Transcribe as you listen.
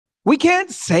We can't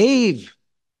save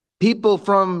people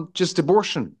from just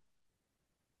abortion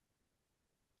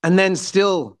and then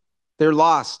still they're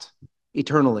lost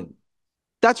eternally.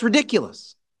 That's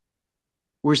ridiculous.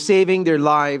 We're saving their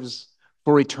lives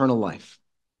for eternal life.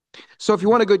 So if you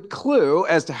want a good clue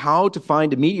as to how to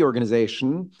find a media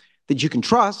organization that you can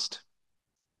trust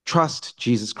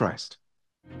Jesus Christ.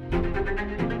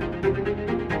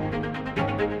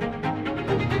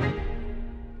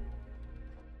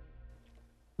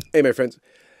 Hey, my friends.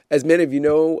 As many of you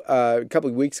know, a couple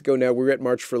of weeks ago now, we were at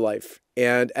March for Life.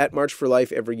 And at March for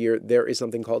Life every year, there is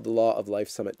something called the Law of Life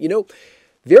Summit. You know,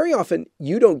 very often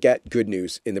you don't get good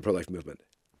news in the pro-life movement.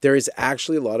 There is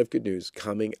actually a lot of good news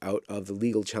coming out of the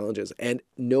legal challenges. And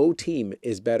no team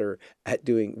is better at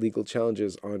doing legal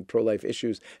challenges on pro-life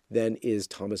issues than is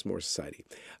Thomas More Society.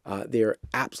 They're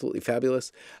absolutely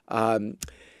fabulous.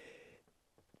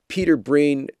 Peter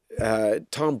Breen,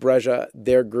 Tom Breja,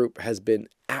 their group has been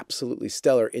absolutely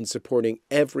stellar in supporting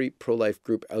every pro-life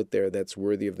group out there that's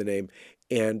worthy of the name,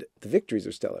 and the victories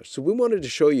are stellar. So we wanted to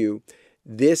show you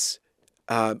this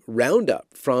roundup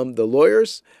from the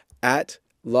lawyers at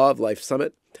Law of Life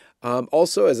Summit.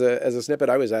 Also, as a snippet,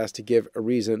 I was asked to give a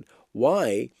reason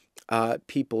why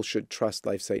people should trust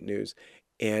LifeSiteNews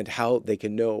and how they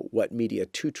can know what media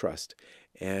to trust.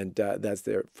 And that's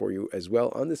there for you as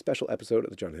well on this special episode of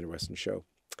the John-Henry Westen Show.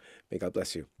 May God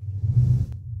bless you.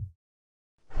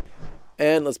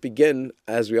 And let's begin,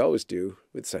 as we always do,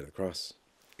 with the sign of the cross.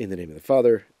 In the name of the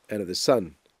Father, and of the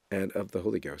Son, and of the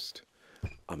Holy Ghost.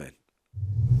 Amen.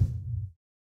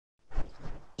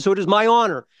 So it is my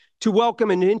honor to welcome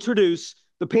and introduce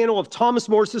the panel of Thomas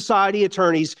More Society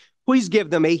attorneys. Please give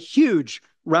them a huge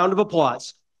round of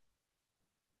applause.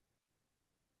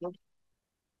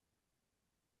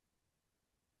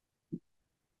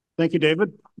 Thank you,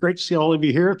 David. Great to see all of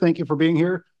you here. Thank you for being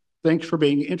here. Thanks for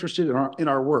being interested in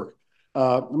our work.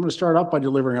 I'm going to start off by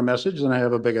delivering a message, and I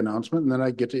have a big announcement, and then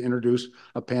I get to introduce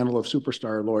a panel of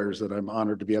superstar lawyers that I'm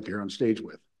honored to be up here on stage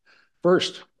with.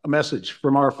 First, a message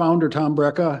from our founder, Tom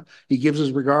Brecka. He gives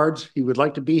his regards. He would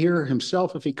like to be here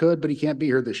himself if he could, but he can't be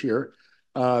here this year.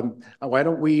 Why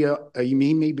don't we, he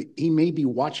may be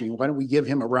watching. Why don't we give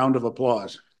him a round of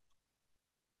applause?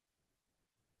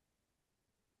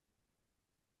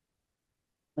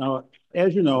 Now,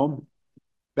 as you know,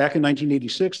 back in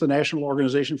 1986, the National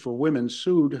Organization for Women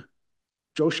sued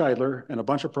Joe Scheidler and a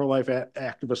bunch of pro-life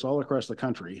activists all across the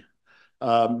country,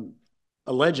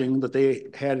 alleging that they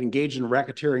had engaged in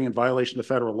racketeering in violation of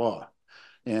federal law.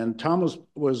 And Tom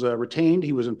was retained.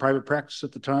 He was in private practice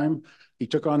at the time. He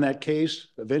took on that case,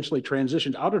 eventually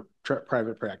transitioned out of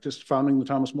private practice, founding the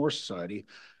Thomas More Society.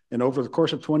 And over the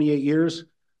course of 28 years,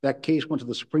 that case went to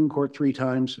the Supreme Court 3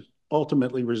 times,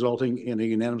 ultimately resulting in a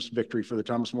unanimous victory for the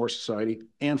Thomas More Society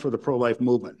and for the pro-life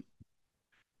movement.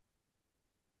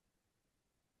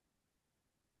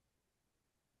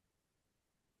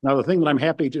 Now, the thing that I'm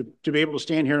happy to be able to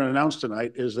stand here and announce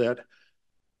tonight is that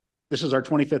this is our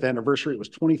 25th anniversary. It was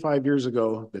 25 years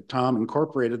ago that Tom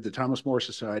incorporated the Thomas More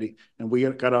Society, and we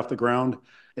got off the ground.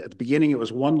 At the beginning, it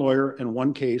was one lawyer and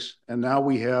one case, and now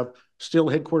we have, still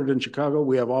headquartered in Chicago,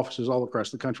 we have offices all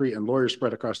across the country and lawyers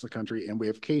spread across the country, and we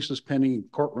have cases pending in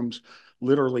courtrooms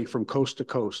literally from coast to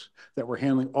coast that we're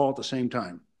handling all at the same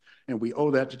time. And we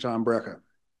owe that to Tom Brecka.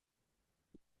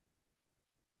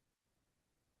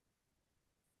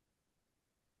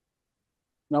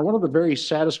 Now, one of the very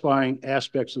satisfying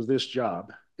aspects of this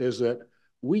job is that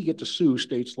we get to sue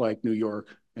states like New York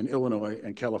and Illinois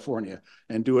and California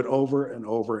and do it over and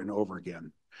over and over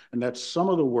again. And that's some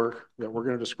of the work that we're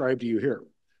going to describe to you here.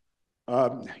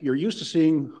 You're used to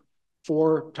seeing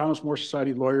 4 Thomas More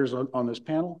Society lawyers on this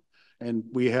panel, and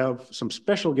we have some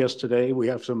special guests today. We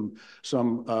have some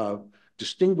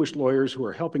distinguished lawyers who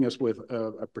are helping us with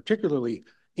a particularly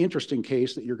interesting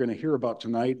case that you're going to hear about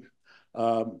tonight.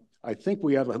 I think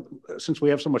since we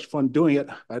have so much fun doing it,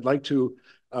 I'd like to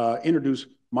introduce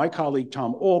my colleague,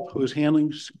 Tom Olp, who is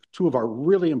handling 2 of our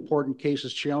really important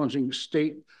cases challenging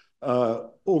state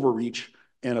overreach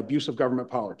and abuse of government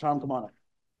power. Tom, come on up.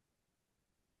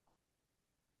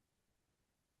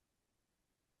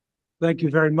 Thank you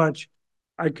very much.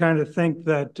 I kind of think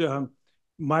that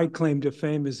my claim to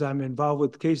fame is I'm involved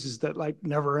with cases that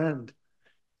never end.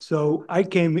 So I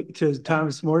came to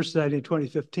Thomas More Society in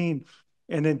 2015.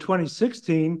 And in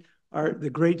 2016, the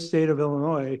great state of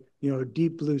Illinois,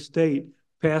 deep blue state,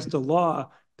 passed a law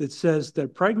that says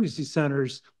that pregnancy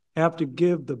centers have to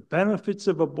give the benefits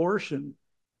of abortion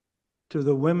to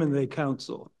the women they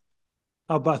counsel.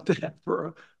 How about that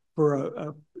for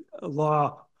a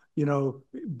law,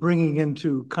 bringing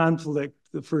into conflict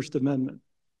the First Amendment?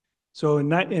 So in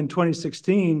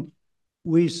 2016,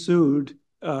 we sued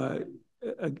to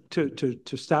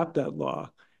stop that law,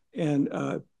 and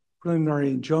preliminary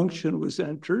injunction was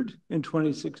entered in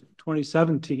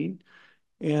 2017,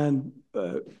 and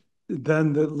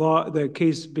then the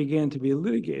case began to be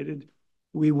litigated.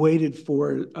 We waited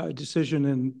for a decision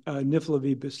in Nifla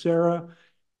v. Becerra,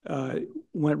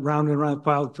 went round and round,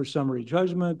 filed for summary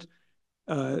judgment.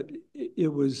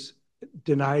 It was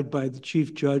denied by the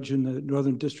chief judge in the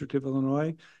Northern District of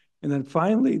Illinois. And then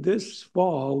finally, this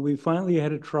fall, we finally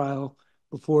had a trial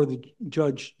before the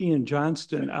Judge Ian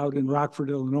Johnston out in Rockford,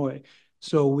 Illinois.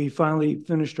 So we finally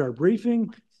finished our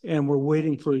briefing, and we're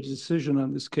waiting for a decision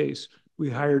on this case. We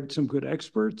hired some good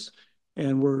experts,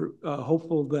 and we're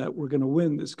hopeful that we're going to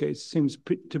win this case. It seems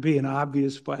to be an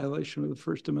obvious violation of the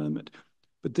First Amendment.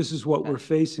 But this is what we're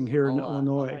facing here in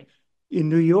Illinois. In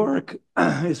New York,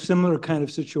 a similar kind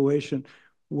of situation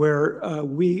where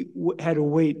we had to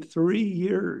wait 3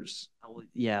 year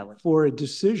for a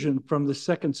decision from the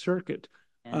Second Circuit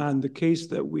on the case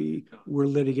that we were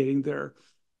litigating there.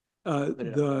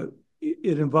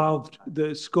 It involved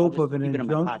the scope of an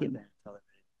injunction.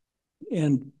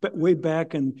 And way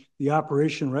back in the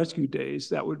Operation Rescue days,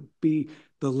 that would be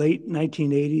the late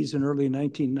 1980s and early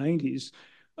 1990s,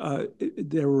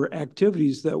 there were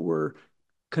activities that were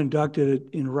conducted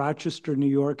in Rochester, New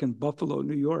York, and Buffalo,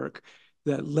 New York,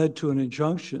 that led to an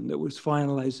injunction that was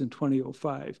finalized in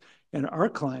 2005. And our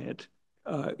client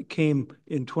came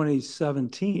in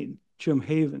 2017, Jim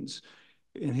Havens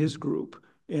and his group,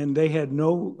 and they had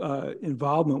no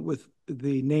involvement with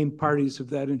the named parties of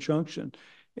that injunction.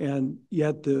 And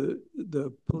yet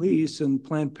the police and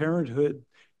Planned Parenthood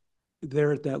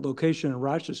there at that location in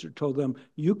Rochester told them,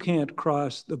 you can't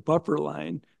cross the buffer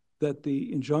line that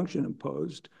the injunction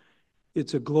imposed.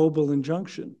 It's a global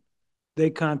injunction. They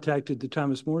contacted the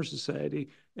Thomas More Society,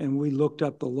 and we looked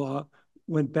up the law,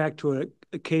 went back to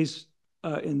a case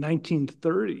in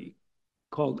 1930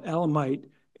 called Alamite,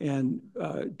 and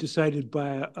decided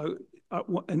by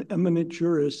an eminent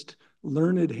jurist,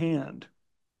 learned hand,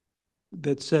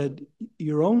 that said,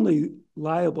 you're only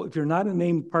liable, if you're not a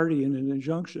named party in an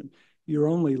injunction, you're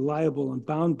only liable and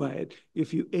bound by it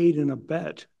if you aid and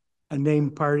abet a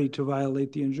named party to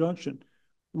violate the injunction.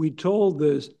 We told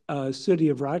the city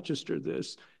of Rochester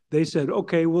this. They said,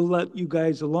 okay, we'll let you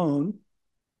guys alone.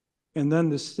 And then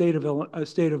the state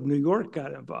of New York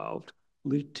got involved.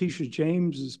 Letitia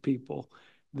James's people,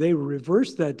 they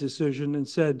reversed that decision and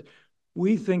said,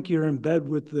 we think you're in bed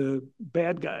with the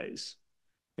bad guys.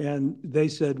 And they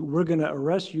said, we're going to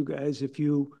arrest you guys if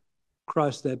you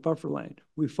cross that buffer line.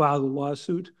 We filed a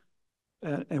lawsuit,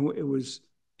 and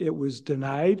it was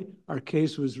denied. Our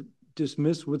case was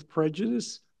dismissed with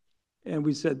prejudice. And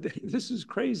we said, this is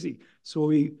crazy. So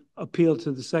we appealed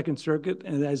to the Second Circuit.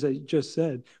 And as I just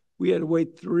said, we had to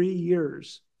wait 3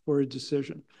 years for a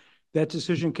decision. That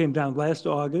decision came down last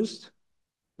August.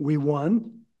 We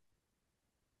won.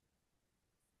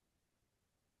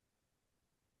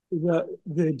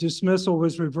 The dismissal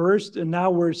was reversed, and now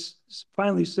we're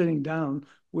finally sitting down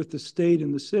with the state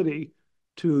and the city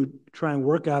to try and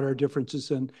work out our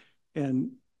differences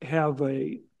and have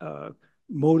a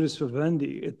modus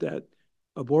vivendi at that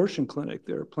abortion clinic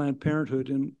there, Planned Parenthood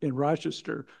in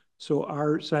Rochester, so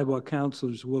our sidewalk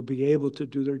counselors will be able to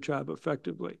do their job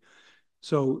effectively.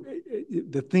 So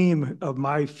the theme of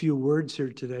my few words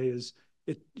here today is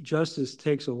justice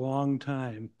takes a long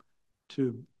time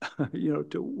to,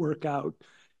 to work out.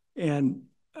 And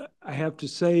I have to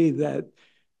say that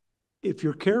if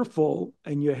you're careful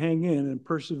and you hang in and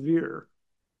persevere,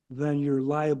 then you're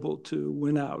liable to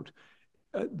win out.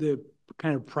 The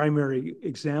kind of primary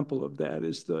example of that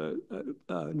is the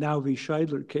Now v.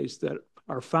 Scheidler case that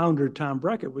our founder, Tom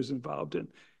Breckett, was involved in.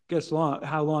 Guess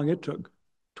how long it took?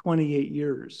 28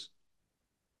 years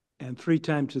and 3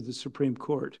 times to the Supreme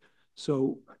Court.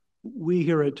 So we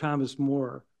here at Thomas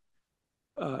More,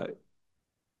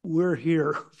 we're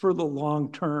here for the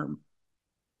long term.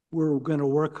 We're going to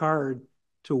work hard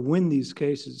to win these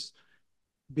cases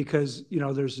because,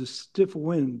 there's a stiff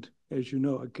wind, as you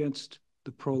know, against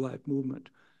the pro-life movement.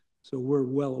 So we're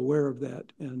well aware of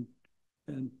that and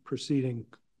proceeding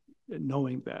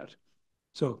knowing that.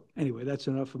 So anyway, that's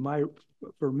enough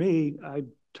for me. I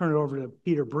turn it over to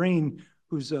Peter Breen,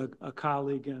 who's a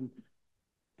colleague and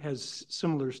has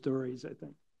similar stories, I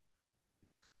think.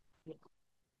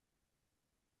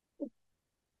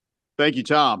 Thank you,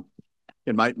 Tom.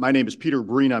 And my name is Peter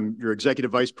Breen. I'm your Executive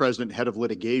Vice President, Head of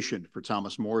Litigation for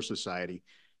Thomas More Society.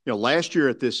 Last year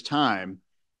at this time,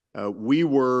 we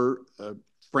were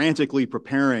frantically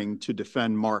preparing to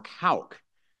defend Mark Houck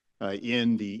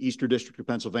in the Eastern District of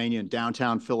Pennsylvania in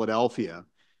downtown Philadelphia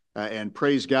And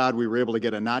praise God, we were able to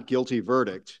get a not guilty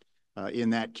verdict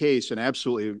in that case and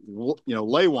absolutely,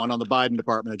 lay one on the Biden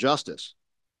Department of Justice.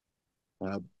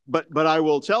 But I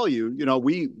will tell you,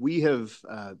 we have,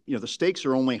 the stakes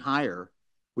are only higher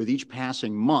with each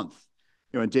passing month.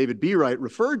 And David B. Wright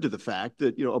referred to the fact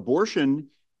that, abortion,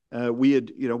 we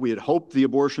had hoped the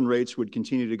abortion rates would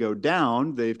continue to go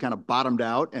down. They've kind of bottomed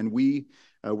out, and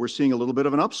we're seeing a little bit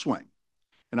of an upswing.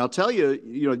 And I'll tell you,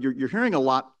 you're hearing a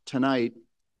lot tonight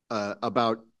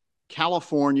about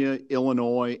California,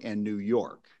 Illinois, and New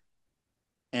York.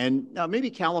 And now maybe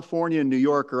California and New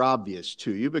York are obvious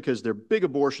to you because they're big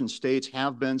abortion states,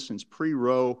 have been since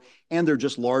pre-Roe, and they're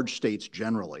just large states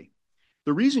generally.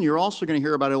 The reason you're also going to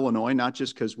hear about Illinois, not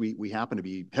just because we happen to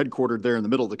be headquartered there in the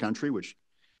middle of the country, which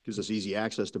gives us easy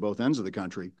access to both ends of the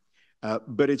country,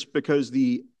 but it's because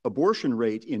the abortion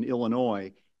rate in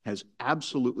Illinois has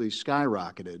absolutely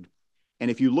skyrocketed.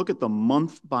 And if you look at the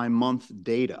month-by-month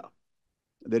data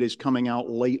that is coming out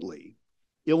lately,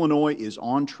 Illinois is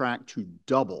on track to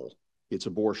double its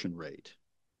abortion rate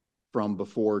from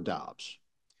before Dobbs.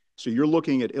 So you're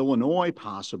looking at Illinois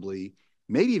possibly,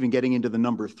 maybe even getting into the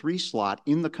number 3 slot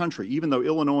in the country, even though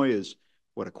Illinois is,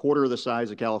 a quarter of the size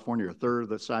of California, or a third of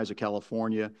the size of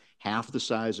California, half the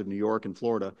size of New York and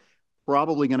Florida,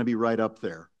 probably going to be right up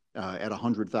there at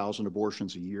 100,000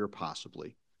 abortions a year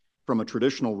possibly, from a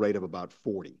traditional rate of about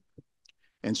 40.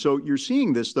 And so you're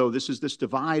seeing this, though, this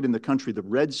divide in the country, the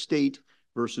red state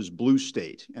versus blue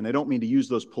state. And I don't mean to use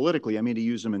those politically, I mean to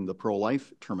use them in the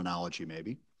pro-life terminology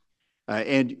maybe.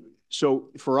 And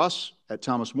so for us at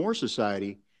Thomas More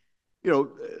Society,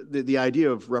 the idea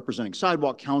of representing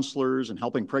sidewalk counselors and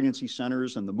helping pregnancy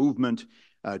centers and the movement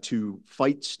to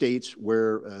fight states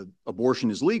where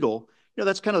abortion is legal,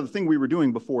 that's kind of the thing we were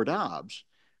doing before Dobbs.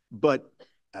 But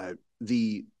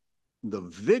the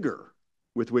vigor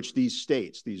with which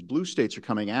these blue states are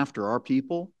coming after our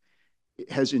people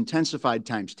has intensified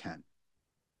times 10.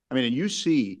 I mean, and you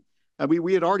see,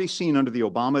 we had already seen under the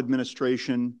Obama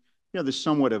administration, there's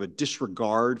somewhat of a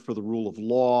disregard for the rule of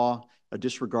law, a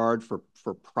disregard for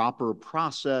proper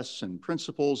process and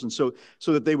principles. And so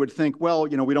that they would think, well,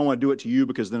 we don't want to do it to you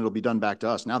because then it'll be done back to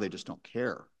us. Now they just don't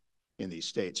care in these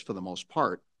states for the most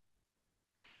part.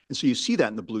 And so you see that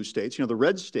in the blue states. The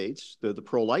red states, the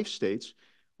pro-life states,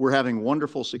 we're having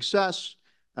wonderful success.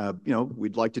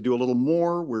 We'd like to do a little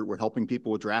more. We're helping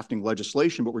people with drafting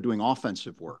legislation, but we're doing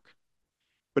offensive work.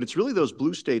 But it's really those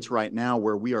blue states right now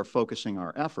where we are focusing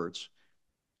our efforts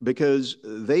because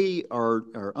they are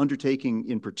undertaking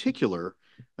in particular,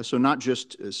 so not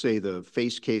just say the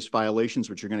face case violations,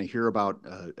 which you're going to hear about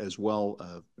as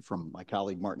well from my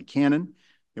colleague Martin Cannon.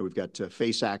 We've got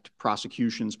FACE Act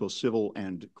prosecutions, both civil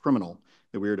and criminal,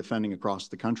 that we are defending across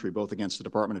the country, both against the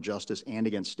Department of Justice and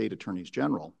against state attorneys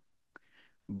general.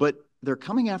 But they're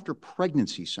coming after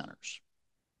pregnancy centers.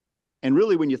 And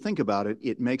really, when you think about it,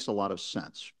 it makes a lot of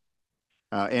sense.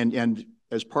 And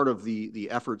as part of the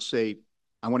effort, say,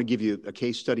 I want to give you a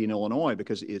case study in Illinois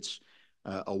because it's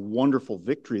a wonderful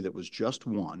victory that was just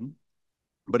won,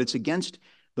 but it's against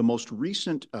the most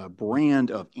recent brand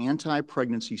of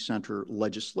anti-pregnancy center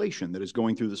legislation that is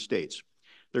going through the states.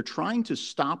 They're trying to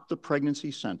stop the pregnancy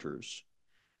centers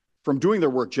from doing their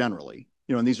work generally.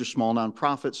 And these are small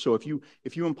nonprofits. So if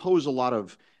you impose a lot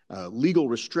of legal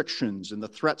restrictions and the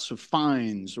threats of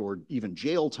fines or even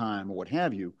jail time or what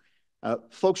have you,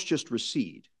 folks just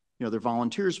recede. They're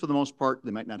volunteers for the most part.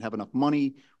 They might not have enough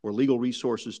money or legal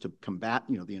resources to combat,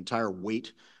 the entire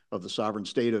weight of the sovereign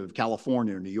state of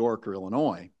California or New York or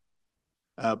Illinois.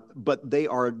 But they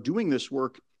are doing this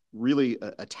work really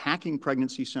attacking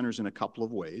pregnancy centers in a couple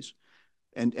of ways.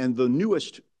 And the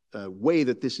newest way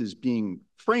that this is being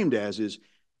framed as is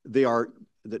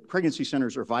that pregnancy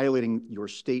centers are violating your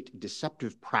state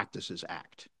Deceptive Practices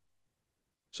Act.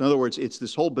 So in other words, it's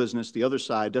this whole business. The other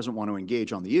side doesn't want to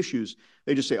engage on the issues.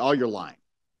 They just say, oh, you're lying.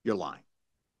 You're lying.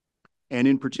 And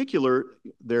in particular,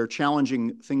 they're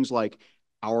challenging things like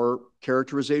our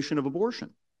characterization of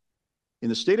abortion. In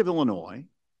the state of Illinois,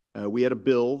 we had a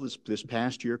bill this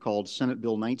past year called Senate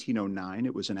Bill 1909.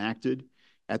 It was enacted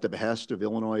at the behest of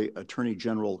Illinois Attorney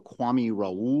General Kwame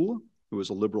Raoul, who was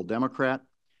a liberal Democrat,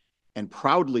 and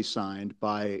proudly signed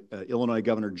by Illinois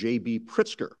Governor J.B.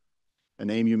 Pritzker, a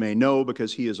name you may know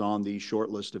because he is on the short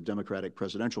list of Democratic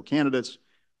presidential candidates,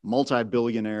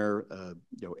 multi-billionaire,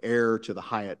 heir to the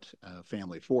Hyatt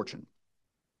family fortune.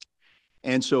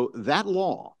 And so that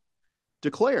law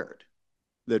declared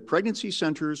that pregnancy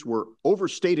centers were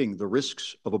overstating the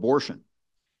risks of abortion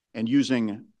and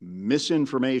using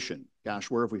misinformation. Gosh,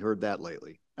 where have we heard that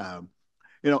lately?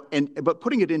 But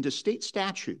putting it into state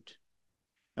statute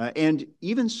and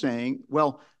even saying,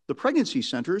 well, the pregnancy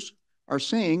centers are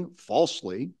saying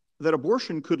falsely that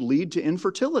abortion could lead to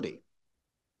infertility.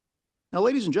 Now,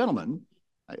 ladies and gentlemen,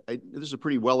 this is a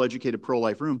pretty well-educated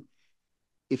pro-life room.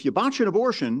 If you botch an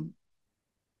abortion,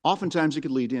 oftentimes it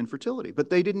could lead to infertility, but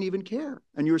they didn't even care.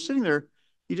 And you were sitting there,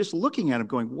 you're just looking at them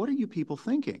going, what are you people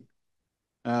thinking?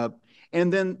 And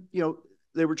then,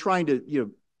 they were trying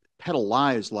to, peddle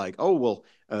lies like, oh, well,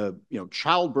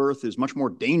 childbirth is much more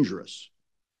dangerous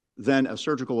than a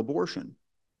surgical abortion,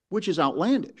 which is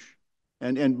outlandish.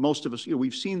 And most of us,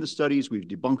 we've seen the studies, we've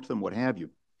debunked them, what have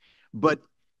you. But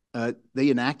they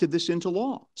enacted this into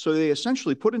law. So they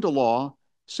essentially put into law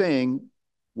saying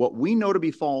what we know to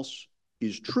be false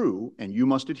is true, and you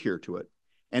must adhere to it.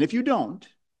 And if you don't,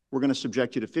 we're going to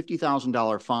subject you to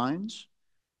 $50,000 fines,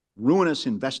 ruinous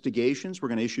investigations. We're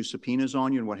going to issue subpoenas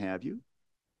on you and what have you.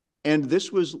 And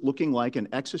this was looking like an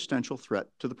existential threat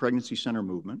to the pregnancy center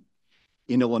movement,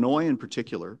 in Illinois in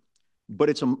particular. But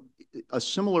it's a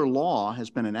similar law has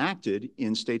been enacted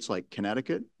in states like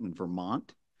Connecticut and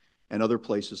Vermont and other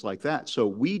places like that. So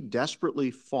we desperately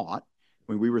fought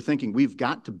when we were thinking we've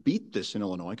got to beat this in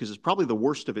Illinois because it's probably the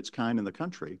worst of its kind in the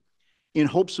country, in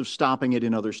hopes of stopping it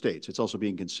in other states. It's also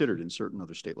being considered in certain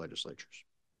other state legislatures.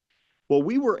 Well,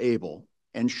 we were able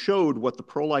and showed what the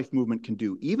pro-life movement can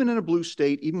do, even in a blue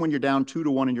state, even when you're down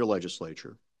 2-1 in your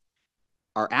legislature.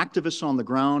 Our activists on the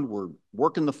ground were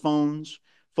working the phones.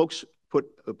 Folks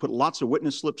put lots of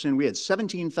witness slips in. We had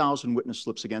 17,000 witness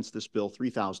slips against this bill,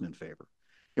 3,000 in favor.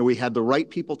 And we had the right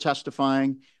people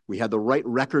testifying. We had the right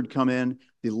record come in.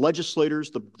 The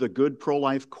legislators, the good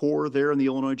pro-life core there in the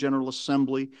Illinois General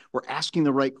Assembly were asking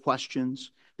the right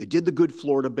questions. They did the good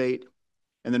floor debate.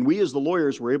 And then we as the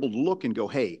lawyers were able to look and go,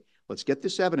 hey, let's get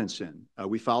this evidence in.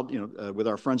 We filed, with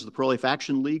our friends of the Pro-Life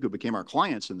Action League, who became our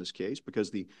clients in this case,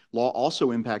 because the law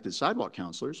also impacted sidewalk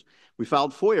counselors. We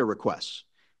filed FOIA requests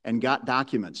and got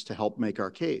documents to help make our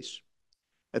case.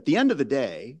 At the end of the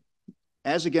day,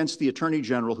 as against the Attorney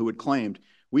General who had claimed,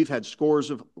 we've had scores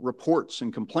of reports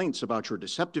and complaints about your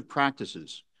deceptive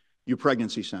practices, you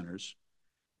pregnancy centers,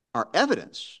 our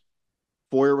evidence,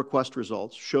 FOIA request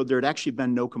results, showed there had actually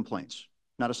been no complaints,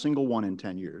 not a single one in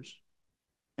 10 years.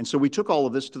 And so we took all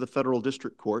of this to the federal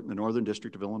district court in the Northern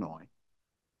District of Illinois.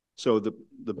 So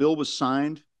the bill was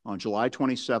signed on July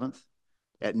 27th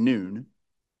at noon.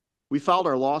 We filed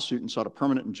our lawsuit and sought a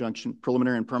permanent injunction,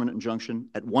 preliminary and permanent injunction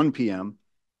at 1 p.m.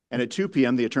 And at 2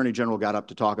 p.m., the Attorney General got up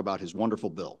to talk about his wonderful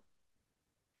bill.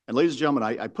 And ladies and gentlemen,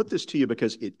 I put this to you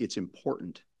because it's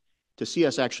important to see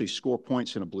us actually score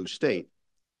points in a blue state.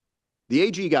 The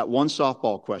AG got one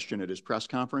softball question at his press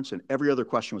conference, and every other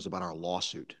question was about our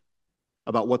lawsuit,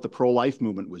 about what the pro-life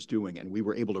movement was doing. And we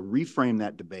were able to reframe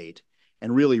that debate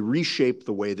and really reshape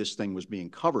the way this thing was being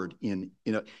covered in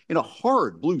a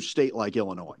hard blue state like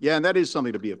Illinois. Yeah, and that is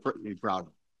something to be proud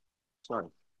of. Sorry.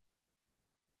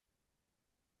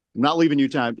 I'm not leaving you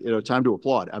time to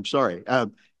applaud. I'm sorry.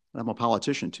 I'm a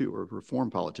politician too, or a reform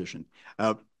politician.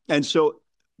 But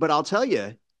I'll tell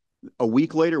you, a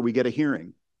week later, we get a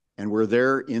hearing and we're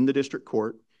there in the district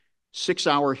court,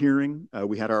 6-hour hearing.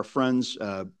 We had our friends,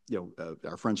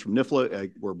 our friends from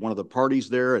NIFLA were one of the parties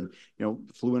there, and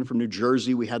flew in from New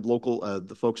Jersey. We had local,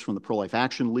 the folks from the Pro-Life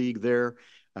Action League there,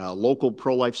 local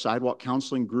pro-life sidewalk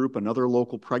counseling group, another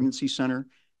local pregnancy center.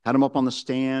 Had him up on the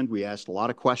stand. We asked a lot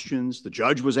of questions. The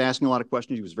judge was asking a lot of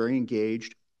questions. He was very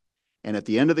engaged. And at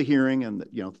the end of the hearing, and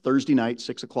Thursday night,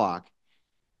 6 o'clock,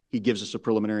 he gives us a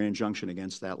preliminary injunction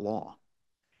against that law.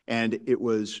 And it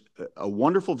was a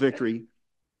wonderful victory.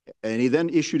 And he then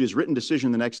issued his written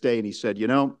decision the next day, and he said,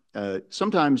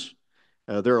 sometimes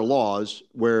there are laws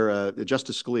where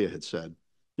Justice Scalia had said,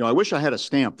 I wish I had a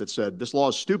stamp that said, this law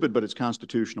is stupid, but it's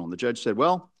constitutional. And the judge said,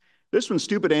 well, this one's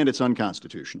stupid and it's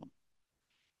unconstitutional.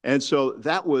 And so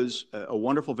that was a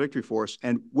wonderful victory for us.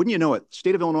 And wouldn't you know it, the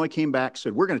state of Illinois came back,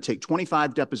 said, we're going to take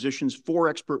 25 depositions, 4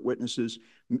 expert witnesses.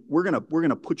 We're going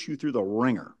to put you through the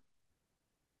ringer.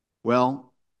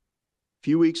 Well, a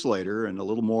few weeks later, and a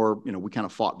little more, we kind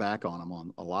of fought back on them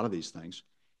on a lot of these things.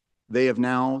 They have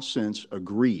now since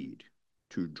agreed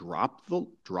to drop the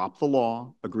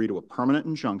law, agree to a permanent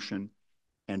injunction,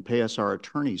 and pay us our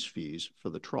attorney's fees for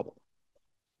the trouble.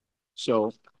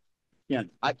 So, yeah,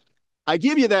 I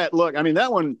give you that look. I mean,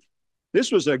 that one,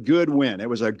 this was a good win. It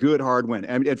was a good, hard win.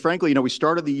 And frankly, we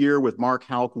started the year with Mark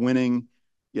Houck winning.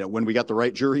 When we got the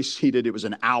right jury seated, it was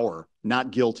an hour,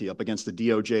 not guilty, up against the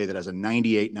DOJ that has a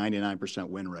 98, 99%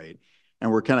 win rate.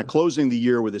 And we're kind of closing the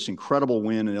year with this incredible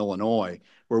win in Illinois,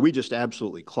 where we just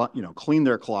absolutely, cleaned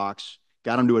their clocks,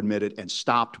 got them to admit it, and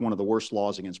stopped one of the worst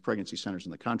laws against pregnancy centers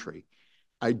in the country.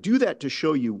 I do that to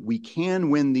show you we can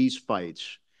win these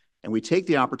fights, and we take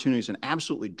the opportunities and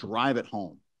absolutely drive it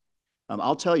home.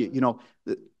 I'll tell you,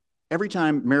 every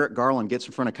time Merrick Garland gets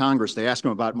in front of Congress, they ask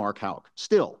him about Mark Houck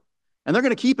still. And they're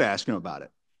going to keep asking him about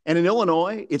it. And in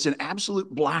Illinois, it's an absolute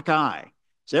black eye.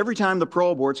 So every time the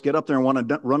pro-aborts get up there and want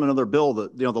to run another bill,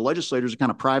 the legislators are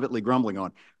kind of privately grumbling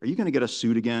on, are you going to get us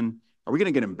sued again? Are we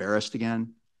going to get embarrassed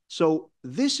again? So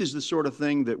this is the sort of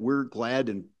thing that we're glad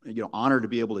and honored to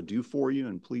be able to do for you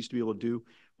and pleased to be able to do.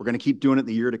 We're going to keep doing it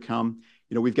the year to come.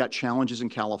 We've got challenges in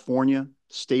California,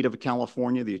 state of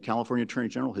California. The California Attorney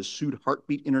General has sued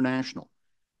Heartbeat International.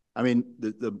 I mean,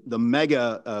 the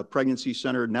mega pregnancy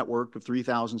center network of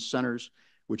 3,000 centers,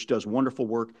 which does wonderful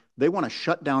work, they want to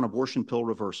shut down abortion pill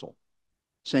reversal,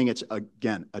 saying it's,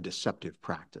 again, a deceptive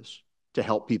practice to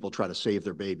help people try to save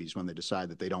their babies when they decide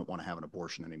that they don't want to have an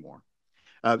abortion anymore.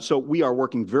 So we are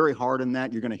working very hard in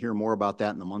that. You're going to hear more about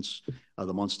that in the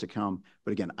months to come.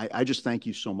 But again, I just thank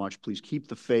you so much. Please keep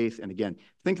the faith. And again,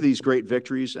 think of these great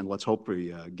victories, and let's hope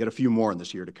we get a few more in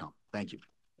this year to come. Thank you.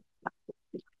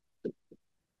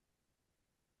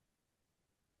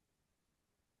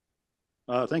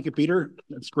 Thank you, Peter.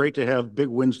 It's great to have big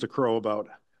wins to crow about.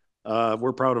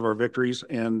 We're proud of our victories,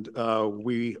 and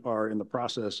we are in the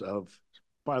process of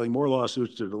filing more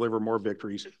lawsuits to deliver more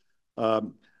victories.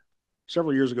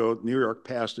 Several years ago, New York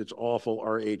passed its awful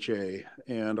RHA,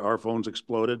 and our phones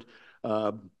exploded.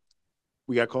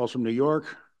 We got calls from New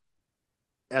York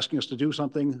asking us to do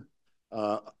something.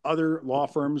 Other law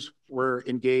firms were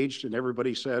engaged, and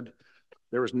everybody said,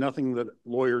 there was nothing that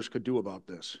lawyers could do about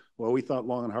this. Well, we thought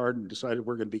long and hard and decided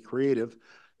we're going to be creative.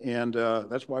 And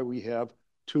that's why we have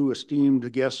two esteemed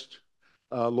guest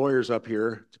lawyers up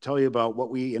here to tell you about what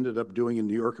we ended up doing in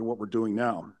New York and what we're doing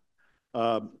now.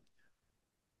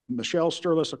 Michelle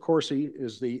Sterlis-Accorsi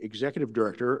is the executive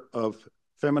director of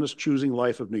Feminists Choosing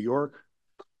Life of New York.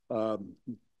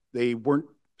 They weren't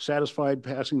satisfied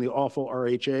passing the awful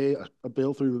RHA, a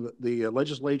bill through the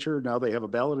legislature. Now they have a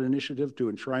ballot initiative to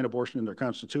enshrine abortion in their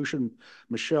constitution.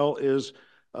 Michelle is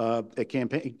a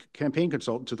campaign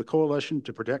consultant to the Coalition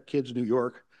to Protect Kids New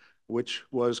York, which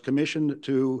was commissioned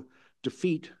to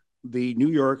defeat the New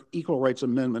York Equal Rights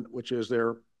Amendment, which is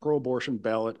their pro-abortion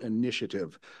ballot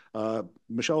initiative.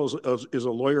 Michelle is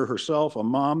a lawyer herself, a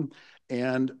mom,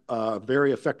 and a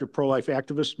very effective pro-life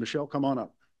activist. Michelle, come on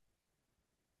up.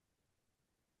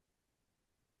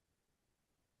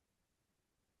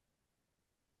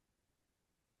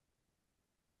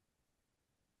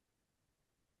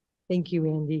 Thank you,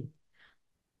 Andy.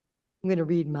 I'm going to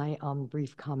read my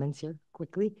brief comments here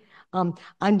quickly. On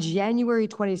January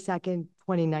 22nd,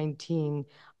 2019,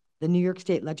 the New York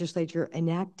State Legislature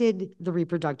enacted the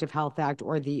Reproductive Health Act,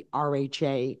 or the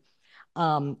RHA,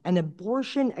 an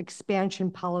abortion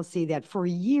expansion policy that for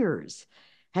years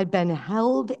had been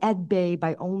held at bay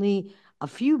by only a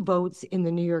few votes in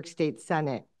the New York State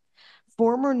Senate.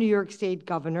 Former New York State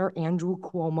Governor Andrew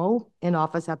Cuomo, in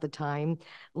office at the time,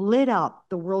 lit up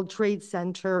the World Trade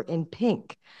Center in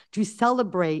pink to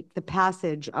celebrate the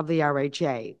passage of the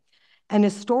RHA, an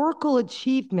historical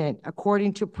achievement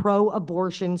according to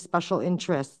pro-abortion special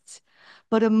interests,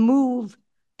 but a move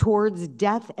towards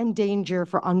death and danger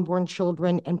for unborn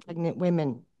children and pregnant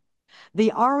women.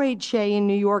 The RHA in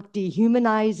New York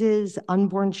dehumanizes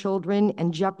unborn children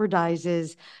and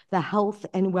jeopardizes the health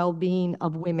and well-being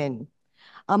of women.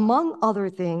 Among other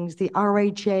things, the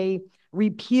RHA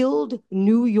repealed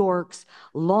New York's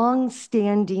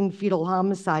long-standing fetal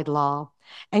homicide law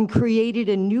and created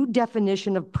a new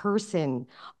definition of person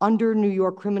under New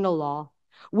York criminal law,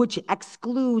 which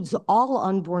excludes all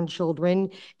unborn children,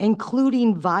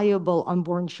 including viable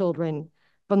unborn children,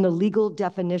 from the legal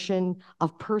definition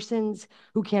of persons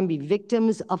who can be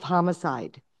victims of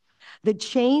homicide. The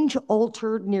change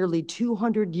altered nearly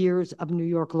 200 years of New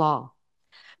York law.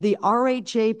 The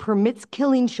RHA permits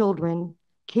killing children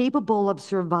capable of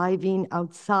surviving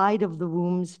outside of the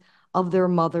wombs of their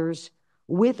mothers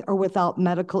with or without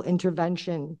medical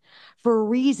intervention for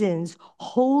reasons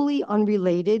wholly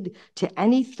unrelated to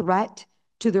any threat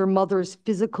to their mother's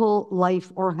physical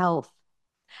life or health.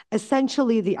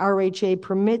 Essentially, the RHA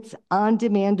permits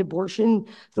on-demand abortion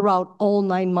throughout all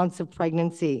 9 months of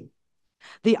pregnancy.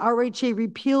 The RHA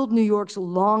repealed New York's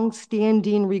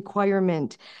long-standing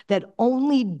requirement that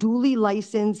only duly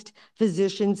licensed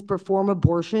physicians perform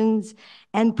abortions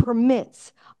and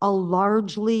permits a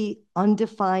largely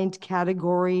undefined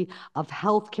category of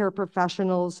healthcare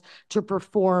professionals to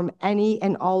perform any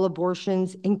and all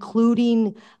abortions,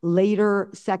 including later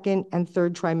second and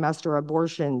third trimester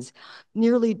abortions,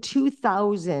 nearly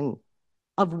 2,000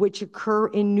 of which occur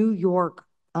in New York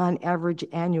on average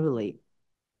annually.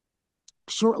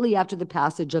 Shortly after the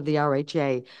passage of the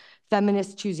RHA,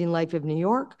 Feminists Choosing Life of New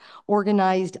York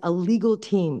organized a legal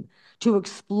team to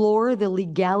explore the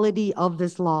legality of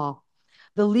this law.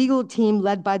 The legal team,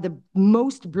 led by the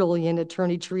most brilliant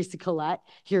attorney, Teresa Collette,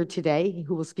 here today,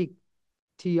 who will speak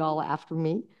to y'all after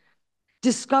me,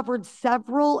 discovered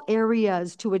several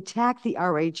areas to attack the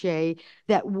RHA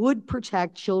that would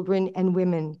protect children and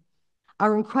women.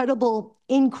 Our incredible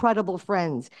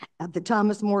friends at the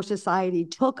Thomas More Society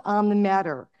took on the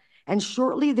matter and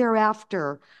shortly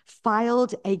thereafter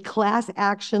filed a class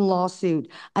action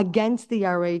lawsuit against the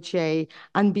RHA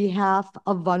on behalf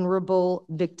of vulnerable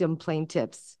victim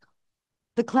plaintiffs.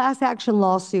 The class action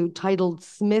lawsuit, titled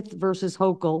Smith versus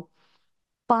Hochul,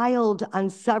 filed on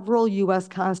several U.S.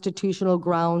 constitutional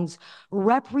grounds,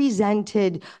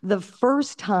 represented the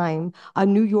first time a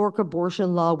New York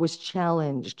abortion law was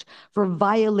challenged for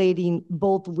violating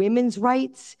both women's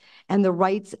rights and the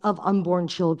rights of unborn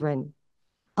children.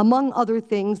 Among other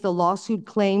things, the lawsuit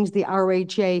claims the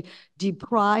RHA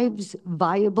deprives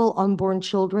viable unborn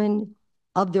children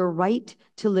of their right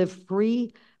to live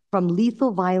free from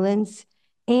lethal violence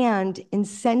and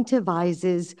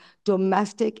incentivizes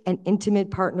domestic and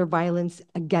intimate partner violence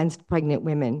against pregnant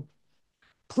women.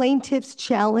 Plaintiffs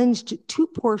challenged two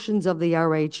portions of the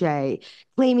RHA,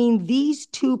 claiming these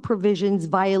two provisions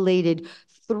violated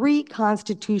three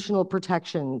constitutional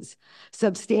protections: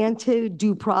 substantive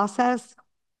due process,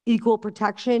 equal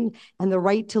protection, and the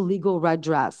right to legal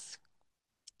redress.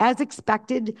 As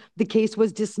expected, the case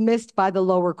was dismissed by the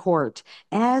lower court,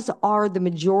 as are the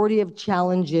majority of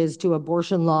challenges to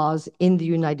abortion laws in the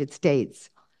United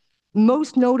States.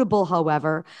 Most notable,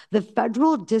 however, the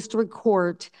federal district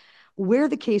court where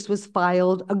the case was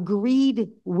filed agreed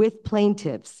with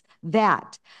plaintiffs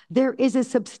that there is a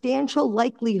substantial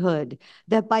likelihood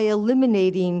that by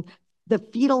eliminating the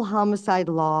fetal homicide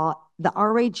law, the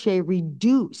RHA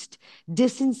reduced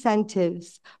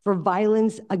disincentives for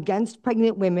violence against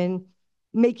pregnant women,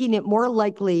 making it more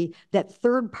likely that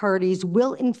third parties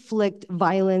will inflict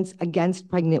violence against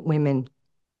pregnant women.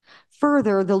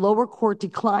 Further, the lower court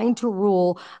declined to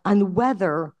rule on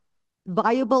whether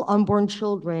viable unborn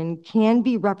children can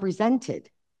be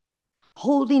represented,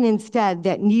 holding instead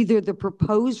that neither the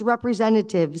proposed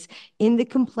representatives in the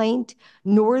complaint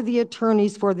nor the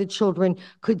attorneys for the children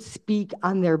could speak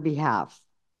on their behalf.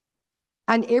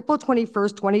 On April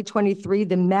 21st, 2023,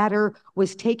 the matter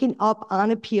was taken up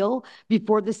on appeal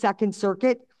before the Second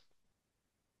Circuit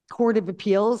Court of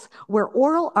Appeals, where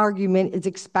oral argument is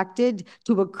expected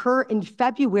to occur in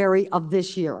February of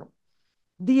this year.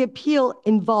 The appeal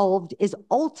involved is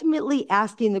ultimately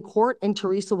asking the court, and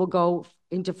Teresa will go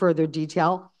into further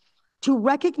detail, to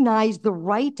recognize the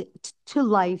right to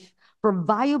life for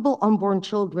viable unborn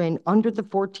children under the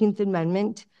 14th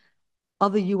Amendment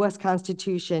of the U.S.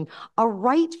 Constitution, a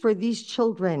right for these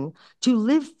children to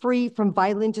live free from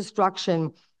violent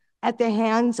destruction at the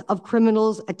hands of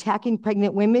criminals attacking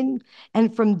pregnant women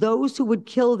and from those who would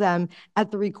kill them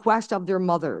at the request of their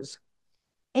mothers,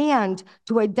 and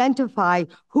to identify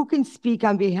who can speak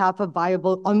on behalf of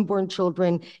viable unborn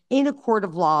children in a court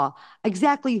of law,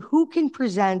 exactly who can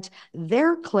present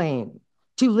their claim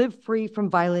to live free from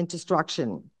violent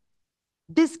destruction.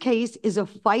 This case is a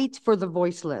fight for the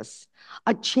voiceless,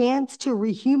 a chance to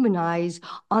rehumanize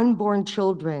unborn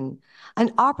children,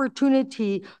 an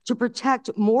opportunity to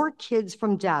protect more kids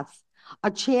from death, a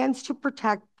chance to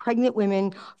protect pregnant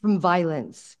women from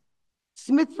violence.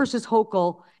 Smith versus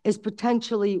Hochul is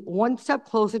potentially one step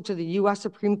closer to the U.S.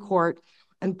 Supreme Court,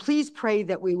 and please pray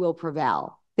that we will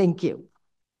prevail. Thank you.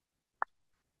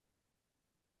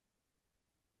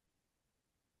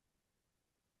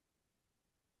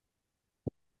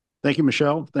 Thank you,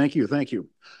 Michelle. Thank you. Thank you.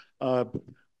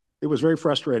 It was very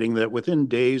frustrating that within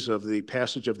days of the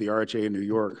passage of the RHA in New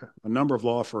York, a number of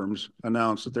law firms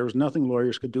announced that there was nothing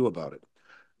lawyers could do about it.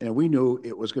 And we knew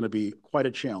it was going to be quite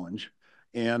a challenge.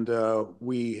 And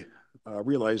we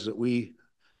realized that we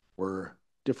were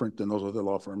different than those other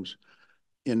law firms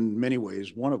in many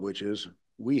ways, one of which is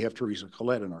we have Teresa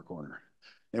Collette in our corner.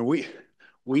 And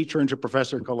we turned to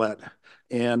Professor Collette,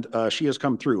 and she has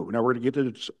come through. Now we're going to get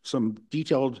into some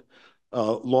detailed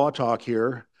law talk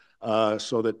here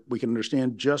so that we can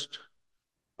understand just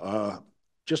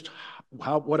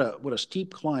what a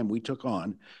steep climb we took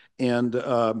on, and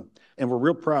we're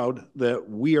real proud that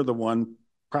we are the one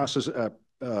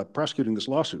prosecuting this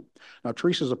lawsuit. Now,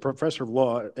 Teresa is a professor of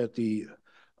law at the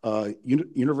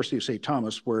University of St.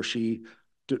 Thomas, where she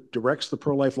directs the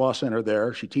Pro-Life Law Center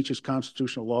there. She teaches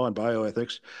constitutional law and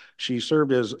bioethics. She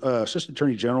served as Assistant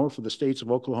Attorney General for the states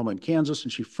of Oklahoma and Kansas,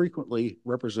 and she frequently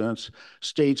represents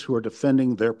states who are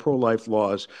defending their pro-life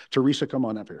laws. Teresa, come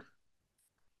on up here.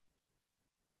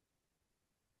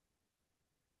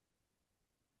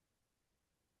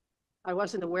 I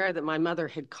wasn't aware that my mother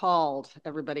had called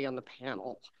everybody on the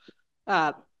panel.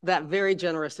 That very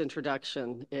generous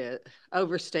introduction, it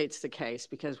overstates the case,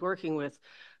 because working with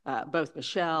both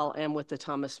Michelle and with the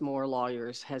Thomas More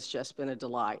lawyers has just been a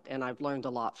delight, and I've learned a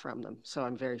lot from them. So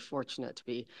I'm very fortunate to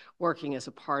be working as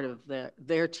a part of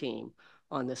their team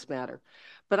on this matter.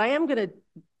 But I am going to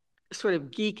sort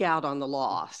of geek out on the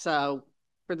law. So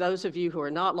for those of you who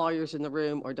are not lawyers in the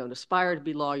room or don't aspire to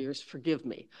be lawyers, forgive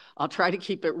me. I'll try to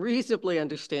keep it reasonably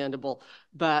understandable,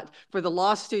 but for the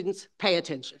law students, pay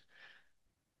attention.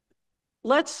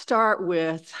 Let's start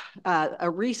with a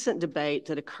recent debate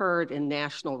that occurred in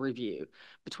National Review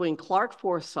between Clark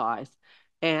Forsyth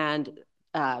and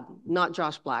not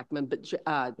Josh Blackman, but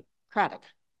Josh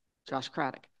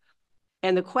Craddock.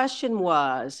 And the question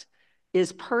was,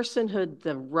 is personhood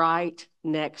the right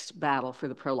next battle for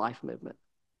the pro-life movement?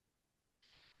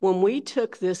 When we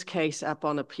took this case up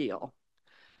on appeal,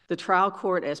 the trial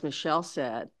court, as Michelle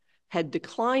said, had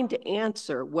declined to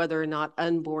answer whether or not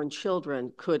unborn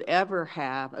children could ever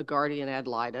have a guardian ad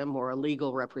litem or a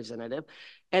legal representative.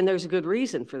 And there's a good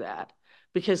reason for that,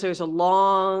 because there's a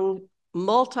long,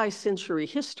 multi-century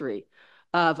history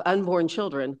of unborn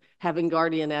children having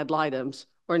guardian ad litems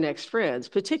or next friends,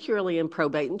 particularly in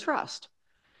probate and trust.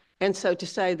 And so to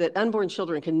say that unborn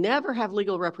children can never have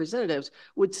legal representatives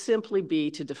would simply be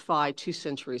to defy 2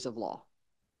 centuries of law.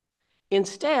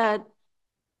 Instead,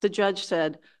 the judge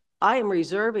said, I am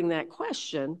reserving that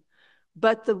question,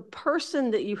 but the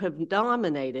person that you have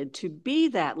nominated to be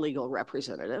that legal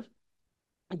representative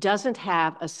doesn't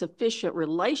have a sufficient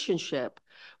relationship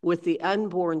with the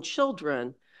unborn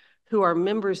children who are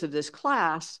members of this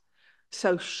class,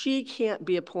 so she can't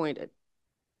be appointed.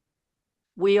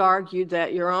 We argued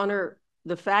that, Your Honor,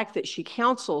 the fact that she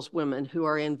counsels women who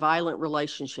are in violent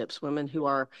relationships, women who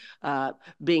are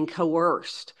being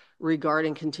coerced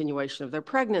regarding continuation of their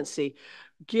pregnancy,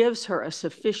 gives her a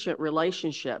sufficient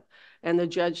relationship. And the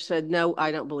judge said, no,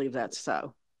 I don't believe that's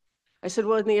so. I said,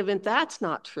 well, in the event that's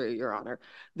not true, Your Honor,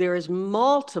 there is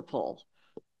multiple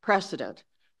precedent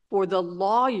for the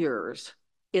lawyers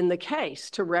in the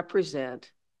case to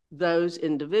represent those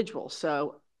individuals.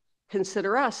 So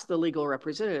consider us the legal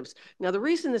representatives. Now, the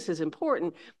reason this is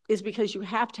important is because you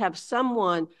have to have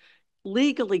someone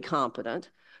legally competent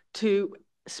to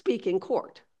speak in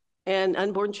court, and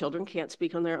unborn children can't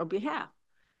speak on their own behalf.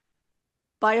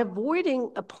 By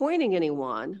avoiding appointing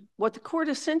anyone, what the court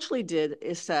essentially did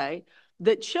is say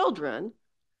that children,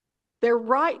 their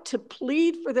right to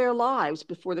plead for their lives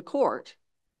before the court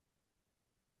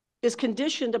is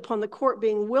conditioned upon the court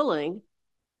being willing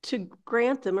to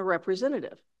grant them a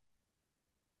representative.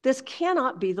 This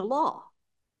cannot be the law.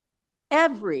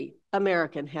 Every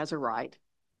American has a right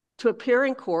to appear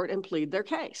in court and plead their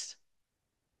case.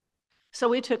 So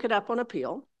we took it up on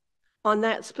appeal on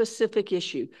that specific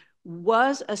issue.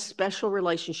 Was a special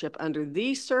relationship under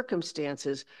these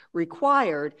circumstances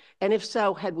required? And if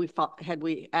so, had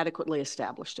we adequately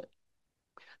established it?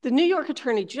 The New York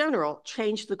Attorney General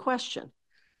changed the question,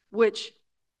 which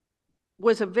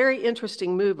was a very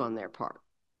interesting move on their part.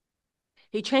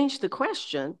 He changed the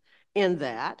question in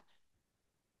that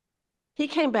she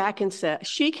came back,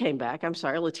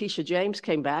 Letitia James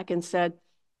came back and said,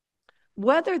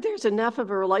 whether there's enough of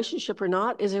a relationship or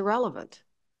not is irrelevant,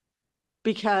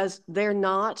 because they're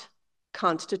not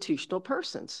constitutional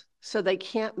persons, so they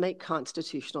can't make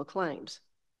constitutional claims.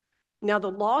 Now,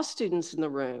 the law students in the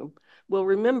room will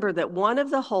remember that one of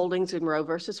the holdings in Roe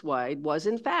versus Wade was,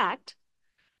 in fact,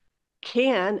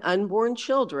 can unborn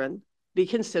children be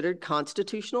considered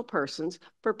constitutional persons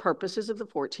for purposes of the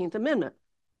 14th Amendment?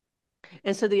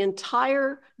 And so the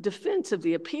entire defense of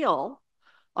the appeal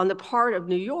on the part of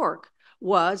New York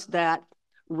was that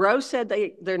Roe said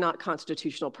they're not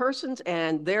constitutional persons,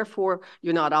 and therefore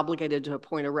you're not obligated to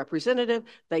appoint a representative.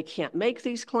 They can't make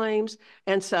these claims.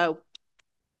 And so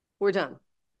we're done.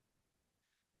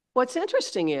 What's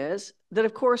interesting is that,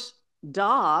 of course,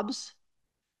 Dobbs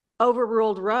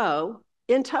overruled Roe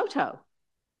in toto.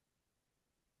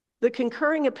 The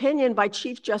concurring opinion by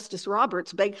Chief Justice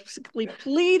Roberts basically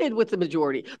pleaded with the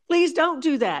majority. Please don't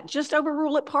do that. Just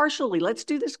overrule it partially. Let's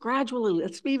do this gradually.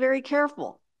 Let's be very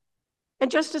careful. And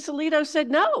Justice Alito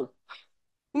said, no,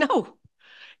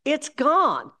 it's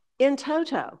gone in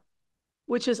toto,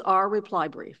 which is our reply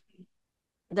brief.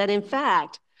 That in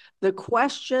fact, the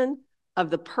question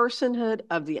of the personhood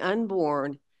of the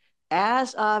unborn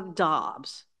as of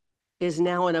Dobbs is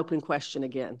now an open question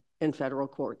again in federal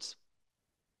courts.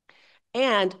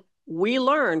 And we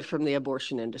learned from the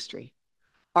abortion industry.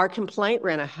 Our complaint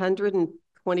ran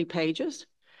 120 pages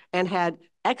and had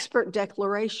expert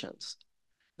declarations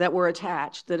that were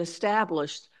attached that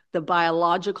established the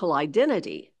biological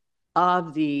identity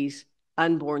of these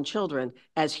unborn children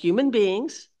as human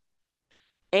beings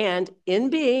and in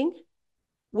being,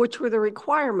 which were the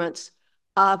requirements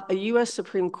of a U.S.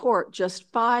 Supreme Court just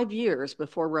 5 years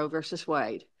before Roe versus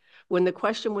Wade, when the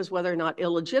question was whether or not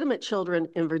illegitimate children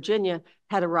in Virginia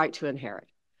had a right to inherit.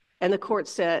 And the court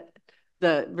said,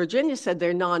 Virginia said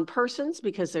they're non-persons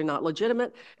because they're not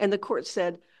legitimate. And the court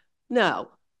said, no,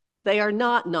 they are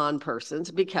not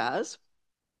non-persons because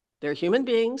they're human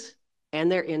beings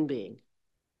and they're in being.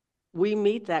 We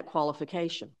meet that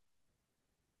qualification.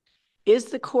 Is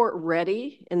the court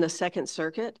ready in the Second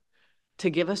Circuit to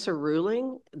give us a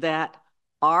ruling that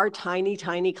our tiny,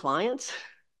 tiny clients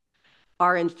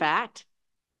are in fact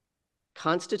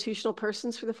constitutional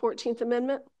persons for the 14th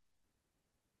Amendment?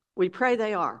 We pray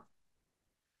they are.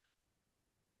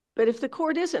 But if the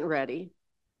court isn't ready,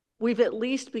 we've at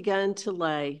least begun to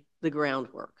lay the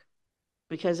groundwork,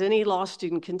 because any law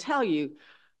student can tell you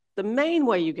the main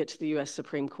way you get to the U.S.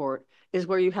 Supreme Court is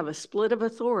where you have a split of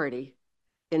authority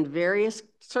in various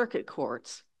circuit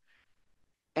courts.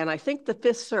 And I think the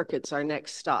Fifth Circuit's our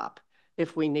next stop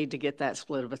if we need to get that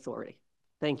split of authority.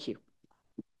 Thank you.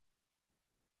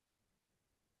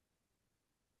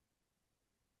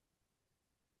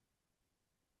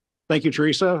 Thank you,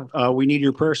 Teresa. We need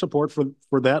your prayer support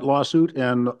for that lawsuit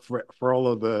and for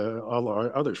all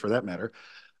our others for that matter.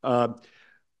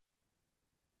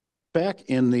 Back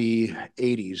in the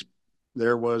 80s,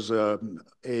 there was a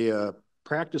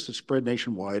practice that spread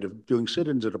nationwide of doing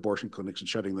sit-ins at abortion clinics and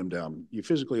shutting them down. You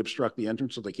physically obstruct the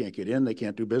entrance so they can't get in, they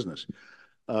can't do business.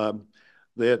 The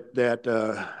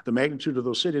magnitude of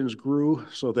those sit-ins grew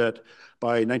so that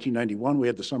by 1991, we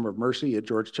had the Summer of Mercy at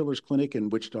George Tiller's clinic in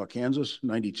Wichita, Kansas.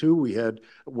 92, we had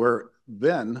where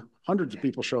then hundreds of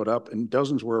people showed up and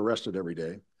dozens were arrested every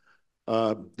day.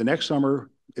 The next summer,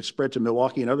 it spread to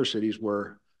Milwaukee and other cities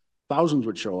where thousands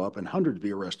would show up and hundreds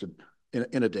be arrested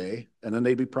in a day, and then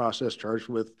they'd be processed, charged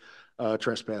with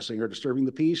trespassing or disturbing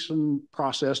the peace, and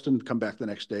processed and come back the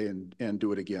next day and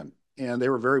do it again. And they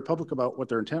were very public about what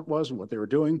their intent was and what they were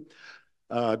doing.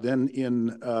 Then in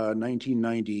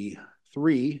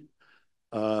 1993,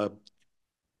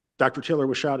 Dr. Tiller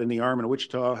was shot in the arm in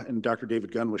Wichita, and Dr.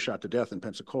 David Gunn was shot to death in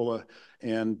Pensacola,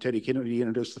 and Teddy Kennedy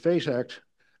introduced the FACE Act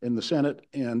in the Senate,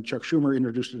 and Chuck Schumer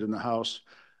introduced it in the House,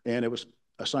 and it was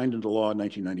signed into law in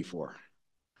 1994.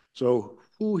 So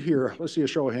who here, let's see a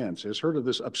show of hands, has heard of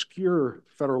this obscure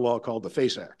federal law called the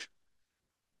FACE Act?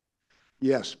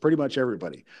 Yes, pretty much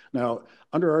everybody. Now,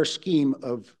 under our scheme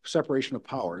of separation of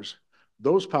powers,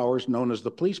 those powers known as the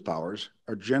police powers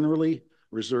are generally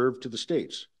reserved to the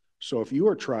states. So if you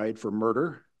are tried for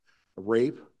murder,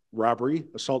 rape, robbery,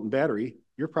 assault and battery,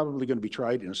 you're probably going to be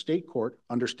tried in a state court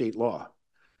under state law.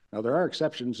 Now, there are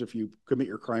exceptions. If you commit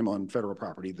your crime on federal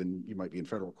property, then you might be in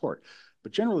federal court.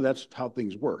 But generally, that's how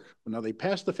things work. Now, they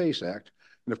passed the FACE Act,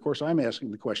 and of course, I'm asking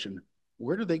the question,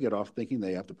 where do they get off thinking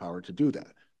they have the power to do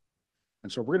that?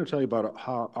 And so we're going to tell you about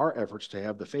how our efforts to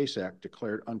have the FACE Act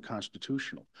declared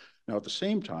unconstitutional. Now, at the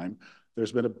same time,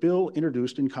 there's been a bill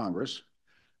introduced in Congress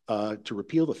to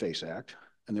repeal the FACE Act,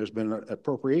 and there's been an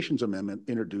appropriations amendment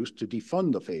introduced to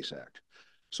defund the FACE Act.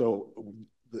 So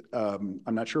I'm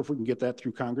not sure if we can get that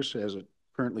through Congress as it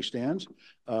currently stands,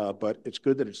 but it's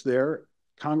good that it's there.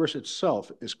 Congress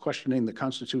itself is questioning the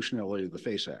constitutionality of the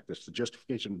FACE Act. That's the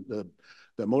justification,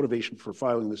 the motivation for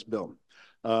filing this bill.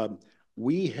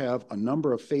 We have a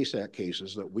number of FACE Act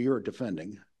cases that we are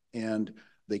defending, and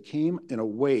they came in a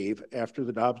wave after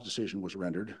the Dobbs decision was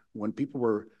rendered, when people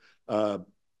were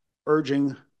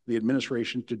urging the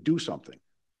administration to do something.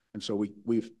 And so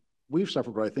we've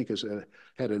suffered what I think has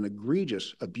had an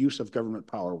egregious abuse of government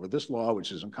power, where this law,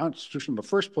 which is unconstitutional in the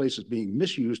first place, is being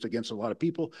misused against a lot of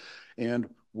people. And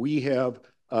we have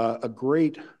a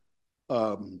great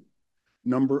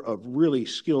number of really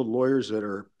skilled lawyers that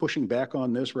are pushing back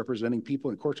on this, representing people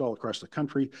in courts all across the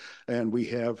country. And we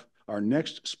have our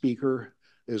next speaker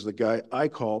is the guy I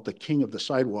call the king of the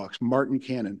sidewalks, Martin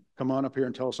Cannon. Come on up here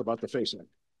and tell us about the FACE Act.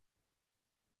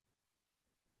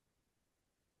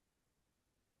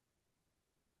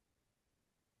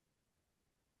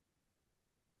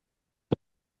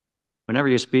 Whenever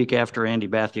you speak after Andy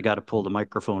Bath, you got to pull the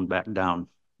microphone back down.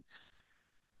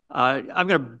 I'm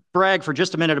going to brag for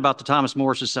just a minute about the Thomas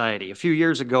More Society. A few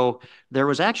years ago, there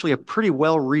was actually a pretty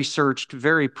well-researched,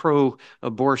 very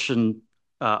pro-abortion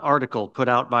article put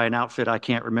out by an outfit I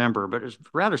can't remember, but it's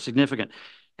rather significant.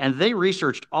 And they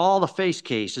researched all the FACE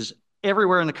cases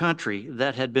everywhere in the country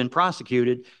that had been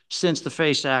prosecuted since the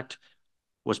FACE Act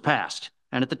was passed.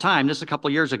 And at the time, this is a couple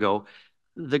of years ago,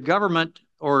 the government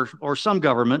or some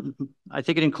government, I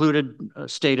think it included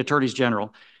state attorneys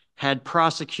general, had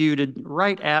prosecuted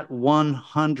right at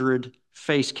 100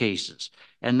 FACE cases,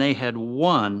 and they had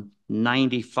won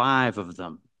 95 of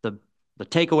them. The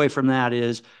takeaway from that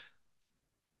is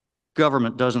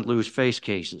government doesn't lose FACE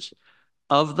cases.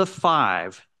 Of the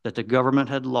 5 that the government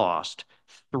had lost,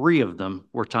 3 of them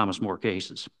were Thomas More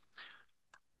cases.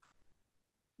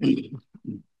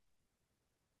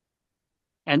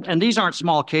 And these aren't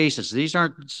small cases. These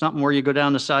aren't something where you go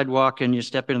down the sidewalk and you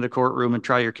step into the courtroom and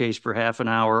try your case for half an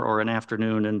hour or an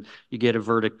afternoon and you get a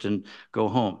verdict and go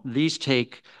home. These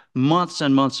take months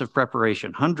and months of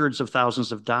preparation, hundreds of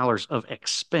thousands of dollars of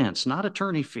expense, not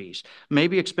attorney fees,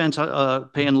 maybe expense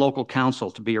paying local counsel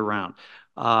to be around.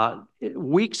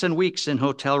 Weeks and weeks in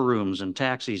hotel rooms and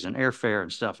taxis and airfare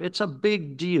and stuff. It's a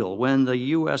big deal when the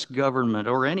U.S. government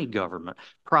or any government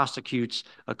prosecutes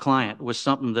a client with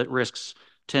something that risks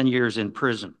 10 years in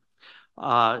prison.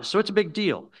 So it's a big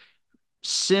deal.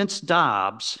 Since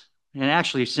Dobbs, and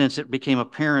actually since it became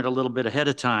apparent a little bit ahead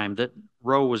of time that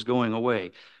Roe was going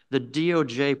away, the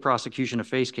DOJ prosecution of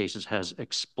FACE cases has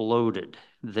exploded.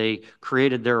 They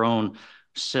created their own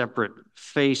separate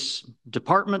FACE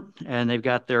department, and they've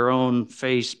got their own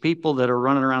FACE people that are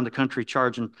running around the country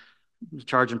charging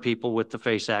people with the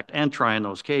FACE Act and trying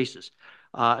those cases.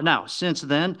 Now, since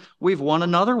then, we've won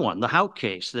another one, the Houck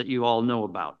case that you all know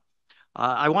about.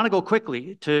 I want to go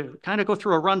quickly to kind of go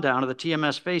through a rundown of the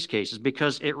TMS FACE cases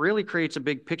because it really creates a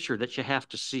big picture that you have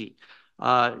to see.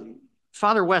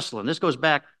 Father Westland, this goes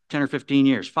back 10 or 15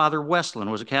 years. Father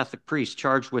Westland was a Catholic priest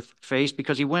charged with FACE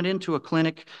because he went into a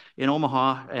clinic in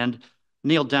Omaha and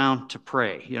kneeled down to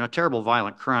pray. You know, terrible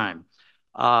violent crime.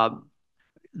 The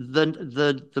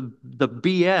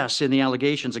BS in the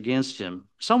allegations against him,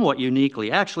 somewhat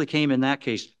uniquely, actually came in that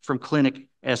case from clinic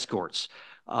escorts.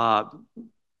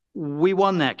 We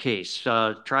won that case,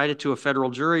 tried it to a federal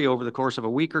jury over the course of a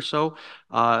week or so.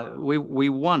 We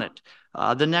won it.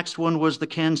 The next one was the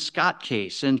Ken Scott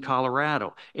case in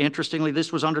Colorado. Interestingly,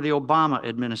 this was under the Obama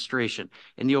administration.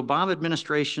 And the Obama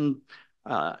administration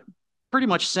pretty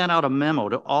much sent out a memo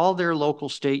to all their local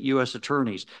state U.S.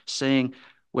 attorneys saying,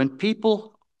 when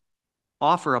people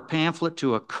offer a pamphlet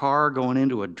to a car going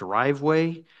into a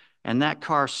driveway and that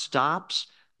car stops,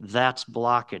 that's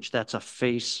blockage. That's a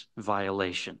FACE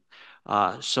violation.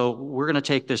 So we're going to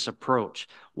take this approach.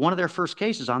 One of their first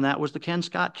cases on that was the Ken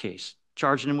Scott case,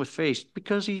 charging him with FACE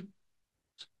because he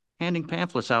was handing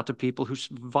pamphlets out to people who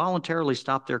voluntarily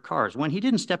stopped their cars when he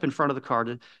didn't step in front of the car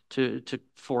to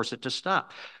force it to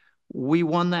stop. We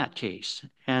won that case,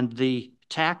 and the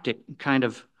tactic kind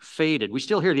of faded. We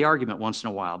still hear the argument once in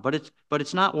a while, but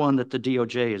it's not one that the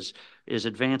DOJ is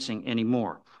advancing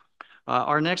anymore.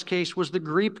 Our next case was the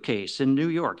Greep case in New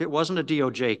York. It wasn't a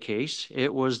DOJ case.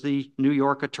 It was the New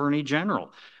York Attorney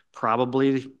General,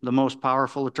 probably the most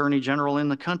powerful Attorney General in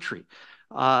the country.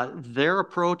 Their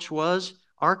approach was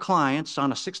our clients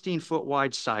on a 16-foot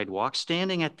wide sidewalk,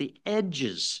 standing at the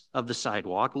edges of the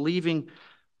sidewalk, leaving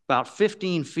about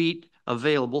 15 feet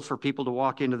available for people to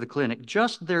walk into the clinic.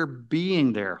 Just their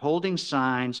being there, holding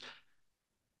signs,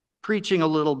 preaching a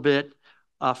little bit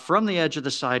from the edge of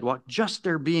the sidewalk, just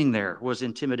their being there was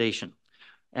intimidation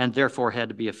and therefore had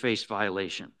to be a FACE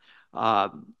violation.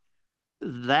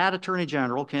 That Attorney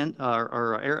General,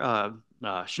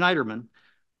 Schneiderman,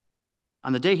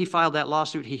 on the day he filed that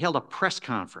lawsuit, he held a press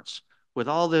conference with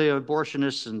all the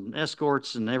abortionists and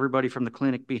escorts and everybody from the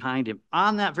clinic behind him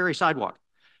on that very sidewalk.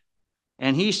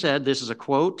 And he said, this is a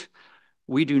quote,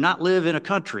 "We do not live in a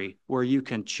country where you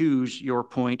can choose your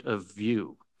point of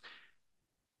view."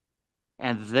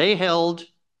 And they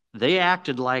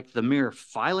acted like the mere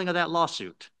filing of that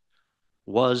lawsuit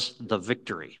was the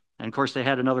victory. And of course, they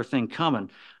had another thing coming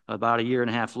about a year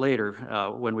and a half later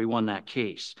when we won that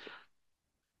case.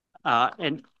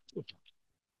 And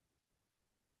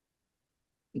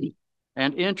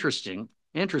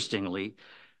interestingly,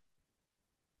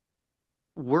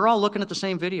 we're all looking at the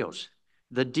same videos.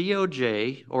 The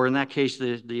DOJ, or in that case,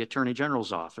 the Attorney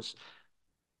General's office,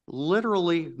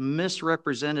 literally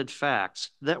misrepresented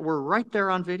facts that were right there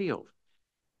on video.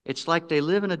 It's like they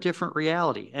live in a different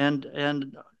reality.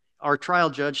 And our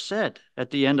trial judge said at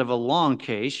the end of a long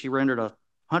case, she rendered a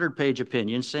 100-page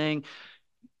opinion saying,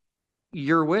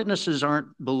 your witnesses aren't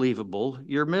believable,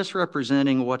 you're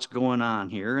misrepresenting what's going on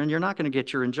here, and you're not going to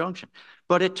get your injunction.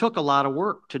 But it took a lot of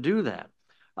work to do that.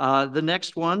 The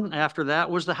next one after that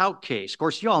was the Houck case. Of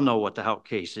course, you all know what the Houck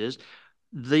case is.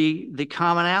 The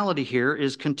commonality here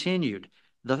is continued.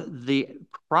 The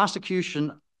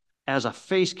prosecution as a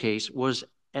FACE case was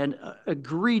an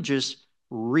egregious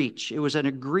reach. It was an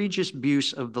egregious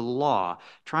abuse of the law,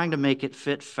 trying to make it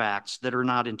fit facts that are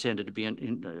not intended to be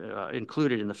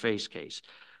included in the FACE case.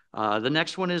 The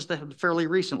next one is fairly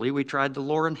recently, we tried the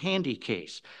Lauren Handy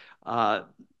case.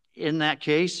 In that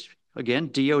case, again,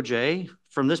 DOJ.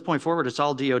 From this point forward, it's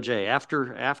all DOJ.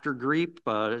 After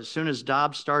Greep, as soon as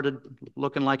Dobbs started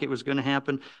looking like it was going to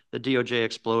happen, the DOJ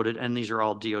exploded, and these are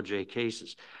all DOJ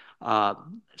cases.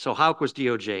 So Houck was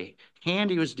DOJ.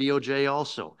 Handy was DOJ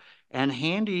also. And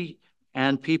Handy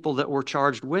and people that were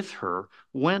charged with her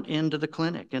went into the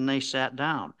clinic and they sat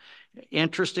down.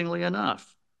 Interestingly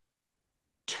enough,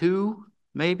 2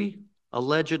 maybe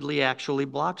allegedly actually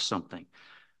blocked something,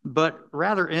 but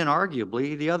rather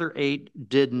inarguably, the other 8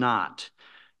 did not.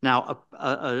 Now,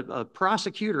 a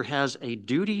prosecutor has a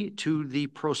duty to the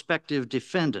prospective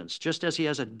defendants, just as he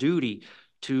has a duty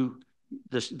to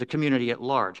the community at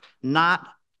large, not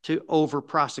to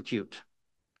over-prosecute.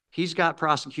 He's got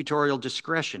prosecutorial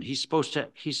discretion. He's supposed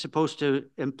to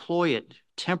employ it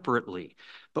temperately,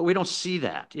 but we don't see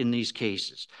that in these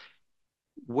cases.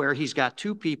 Where he's got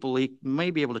 2 people he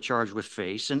may be able to charge with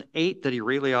FACE and 8 that he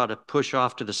really ought to push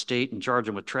off to the state and charge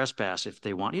them with trespass if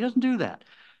they want. He doesn't do that.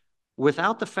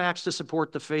 Without the facts to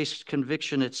support the FACE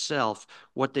conviction itself,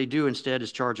 what they do instead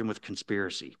is charge them with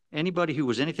conspiracy. Anybody who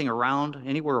was anywhere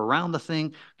around the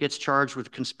thing gets charged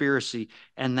with conspiracy,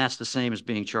 and that's the same as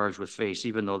being charged with FACE,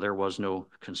 even though there was no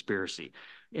conspiracy.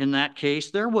 In that case,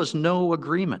 there was no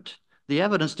agreement. The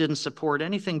evidence didn't support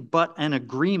anything but an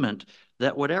agreement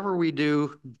that whatever we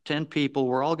do, 10 people,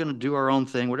 we're all going to do our own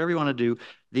thing, whatever you want to do.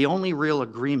 The only real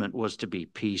agreement was to be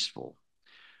peaceful.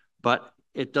 But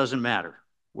it doesn't matter.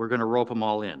 We're going to rope them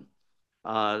all in.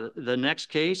 The next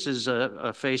case is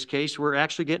a FACE case we're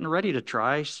actually getting ready to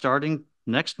try starting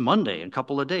next Monday in a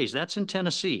couple of days. That's in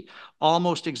Tennessee.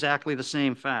 Almost exactly the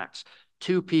same facts.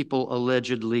 2 people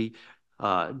allegedly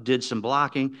did some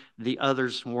blocking. The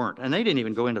others weren't. And they didn't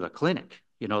even go into the clinic.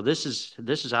 You know, this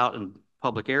is out in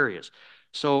public areas.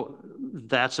 So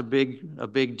that's a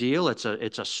big deal. It's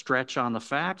a stretch on the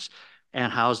facts.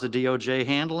 And how's the DOJ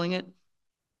handling it?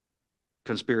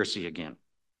 Conspiracy again.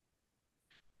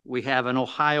 We have an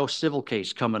Ohio civil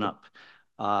case coming up.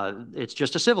 It's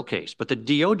just a civil case, but the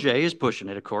DOJ is pushing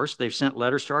it, of course. They've sent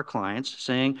letters to our clients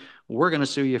saying, we're going to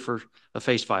sue you for a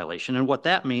FACE violation. And what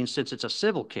that means, since it's a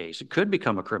civil case, it could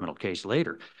become a criminal case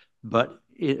later. But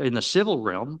in the civil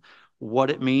realm,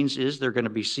 what it means is they're going to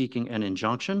be seeking an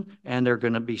injunction and they're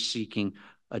going to be seeking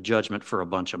a judgment for a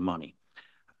bunch of money.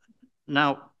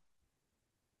 Now,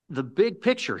 the big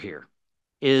picture here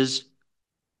is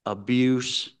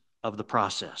abuse of the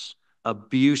process,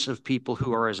 abuse of people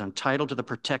who are as entitled to the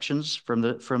protections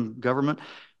from government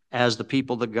as the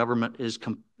people the government is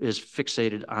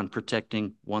fixated on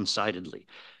protecting one-sidedly.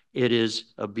 It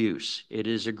is abuse. It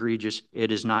is egregious.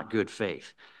 It is not good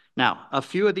faith. Now, a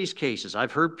few of these cases,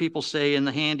 I've heard people say in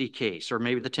the Handy case or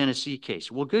maybe the Tennessee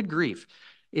case, well, good grief.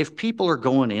 If people are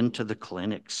going into the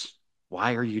clinics,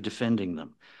 why are you defending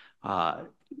them?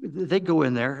 They go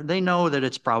in there. They know that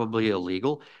it's probably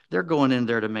illegal. They're going in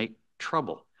there to make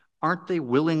trouble. Aren't they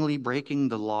willingly breaking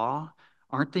the law?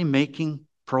 Aren't they making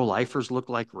pro-lifers look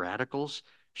like radicals?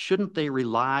 Shouldn't they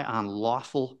rely on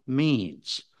lawful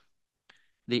means?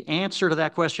 The answer to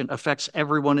that question affects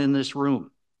everyone in this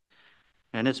room.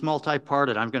 And it's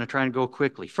multi-parted. I'm going to try and go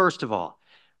quickly. First of all,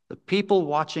 the people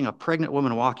watching a pregnant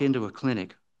woman walk into a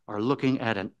clinic are looking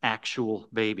at an actual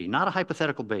baby, not a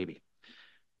hypothetical baby.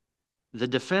 The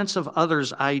defense of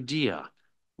others idea,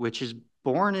 which is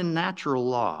born in natural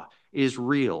law, is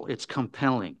real, it's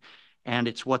compelling, and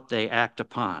it's what they act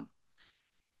upon.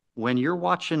 When you're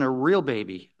watching a real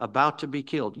baby about to be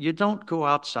killed, you don't go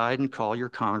outside and call your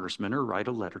congressman or write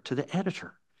a letter to the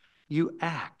editor. You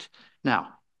act.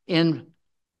 Now, in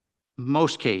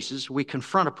most cases, we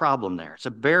confront a problem there. It's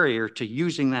a barrier to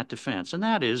using that defense, and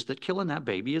that is that killing that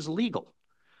baby is legal.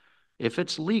 If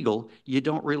it's legal, you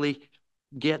don't really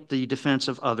get the defense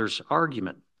of others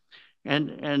argument.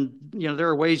 And you know, there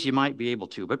are ways you might be able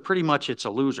to, but pretty much it's a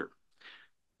loser.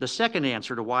 The second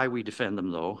answer to why we defend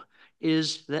them, though,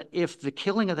 is that if the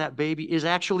killing of that baby is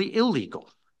actually illegal,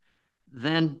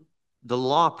 then the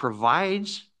law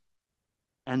provides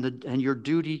and your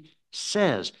duty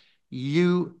says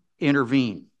you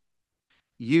intervene.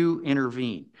 You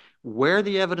intervene. Where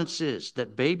the evidence is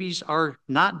that babies are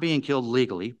not being killed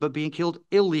legally, but being killed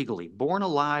illegally, born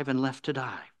alive and left to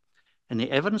die. And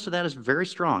the evidence of that is very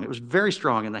strong. It was very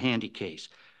strong in the Handy case.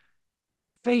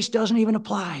 FACE doesn't even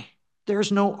apply.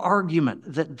 There's no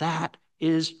argument that that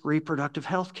is reproductive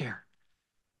health care.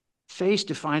 FACE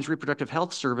defines reproductive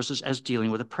health services as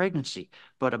dealing with a pregnancy,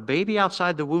 but a baby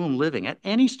outside the womb living at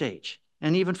any stage,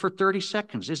 and even for 30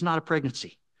 seconds, is not a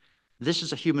pregnancy. This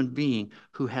is a human being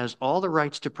who has all the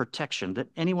rights to protection that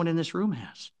anyone in this room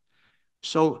has.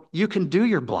 So you can do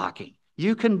your blocking.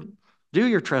 You can do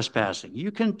your trespassing.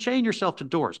 You can chain yourself to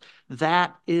doors.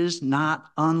 That is not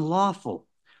unlawful.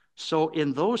 So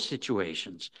in those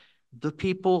situations, the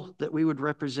people that we would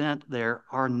represent there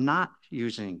are not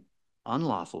using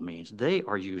unlawful means. They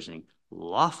are using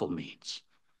lawful means,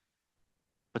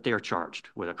 but they are charged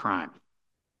with a crime.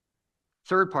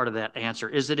 Third part of that answer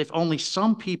is that if only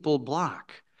some people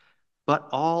block, but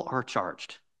all are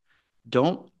charged,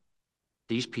 don't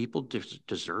these people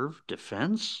deserve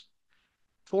defense?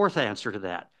 Fourth answer to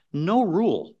that, no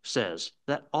rule says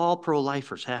that all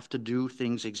pro-lifers have to do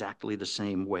things exactly the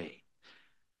same way.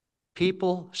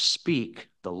 People speak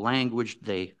the language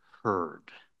they heard.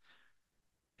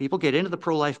 People get into the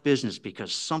pro-life business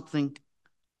because something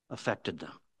affected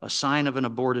them. A sign of an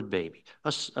aborted baby,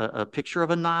 a picture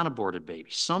of a non-aborted baby,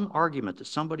 some argument that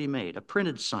somebody made, a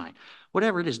printed sign,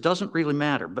 whatever it is, doesn't really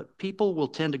matter. But people will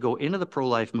tend to go into the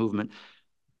pro-life movement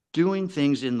doing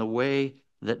things in the way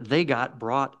that they got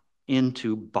brought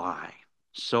into by.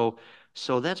 So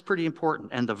that's pretty important.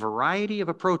 And the variety of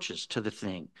approaches to the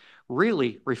thing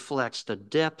really reflects the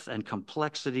depth and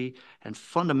complexity and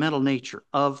fundamental nature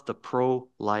of the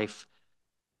pro-life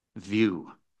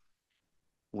view.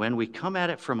 When we come at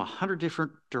it from 100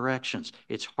 different directions,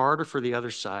 it's harder for the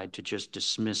other side to just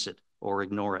dismiss it or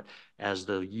ignore it as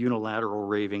the unilateral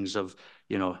ravings of,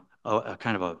 a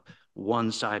kind of a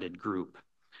one-sided group.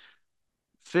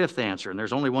 Fifth answer, and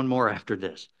there's only one more after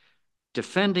this.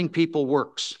 Defending people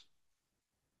works.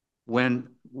 When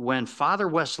Father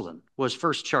Westen was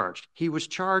first charged, he was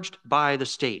charged by the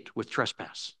state with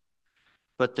trespass.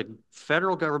 But the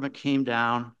federal government came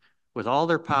down with all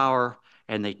their power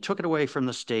and they took it away from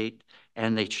the state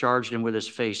and they charged him with his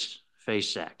Face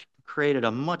Act. Created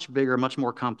a much bigger, much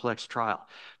more complex trial.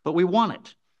 But we won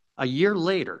it. A year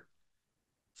later,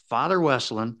 Father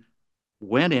Westen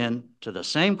went in to the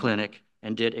same clinic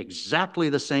and did exactly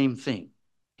the same thing.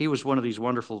 He was one of these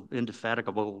wonderful,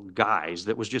 indefatigable guys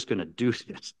that was just going to do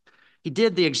this. He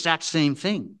did the exact same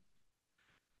thing.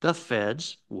 The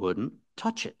feds wouldn't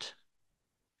touch it.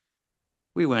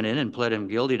 We went in and pled him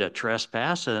guilty to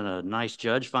trespass, and a nice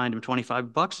judge fined him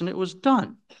 $25, and it was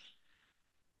done.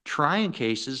 Trying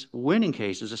cases, winning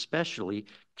cases especially,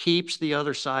 keeps the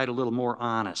other side a little more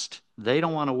honest. They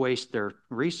don't want to waste their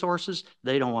resources.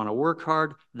 They don't want to work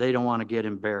hard. They don't want to get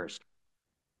embarrassed.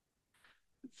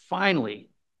 Finally,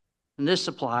 and this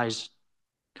applies,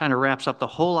 kind of wraps up the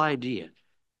whole idea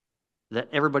that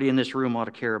everybody in this room ought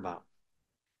to care about.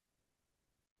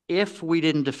 If we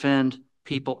didn't defend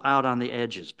people out on the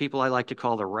edges, people I like to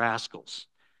call the rascals,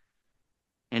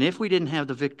 and if we didn't have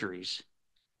the victories,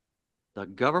 the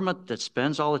government that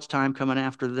spends all its time coming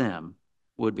after them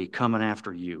would be coming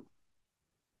after you.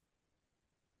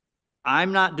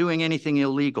 I'm not doing anything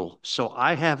illegal, so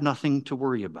I have nothing to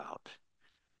worry about.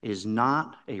 It is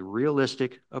not a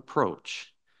realistic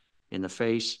approach in the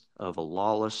face of a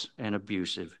lawless and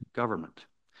abusive government.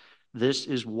 This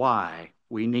is why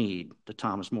we need the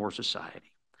Thomas More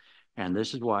Society. And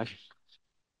this is why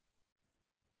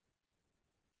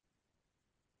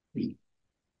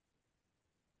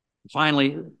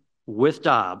finally, with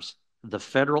Dobbs, the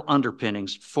federal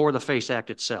underpinnings for the FACE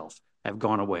Act itself have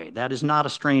gone away. That is not a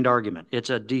strained argument. It's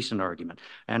a decent argument,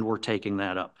 and we're taking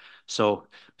that up. So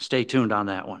stay tuned on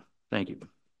that one. Thank you.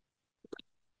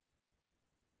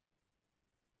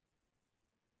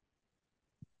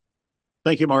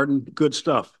 Thank you, Martin. Good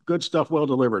stuff. Good stuff, well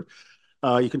delivered.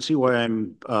 You can see why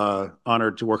I'm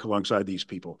honored to work alongside these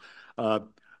people.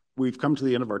 We've come to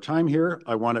the end of our time here.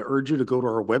 I want to urge you to go to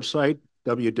our website,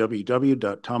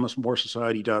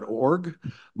 www.thomasmoresociety.org.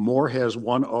 More has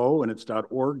one O, and it's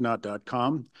 .org, not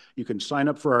 .com. You can sign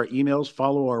up for our emails,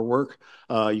 follow our work.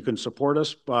 You can support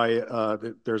us by,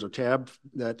 there's a tab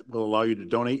that will allow you to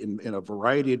donate in a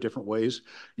variety of different ways.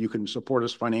 You can support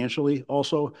us financially.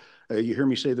 Also, you hear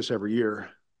me say this every year,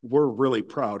 we're really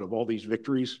proud of all these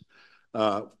victories,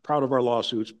 proud of our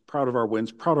lawsuits, proud of our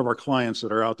wins, proud of our clients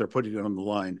that are out there putting it on the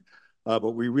line.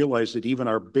 But we realize that even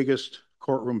our biggest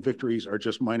courtroom victories are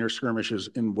just minor skirmishes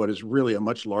in what is really a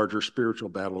much larger spiritual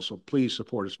battle. So please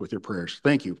support us with your prayers.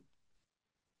 Thank you.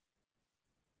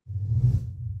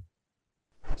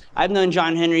 I've known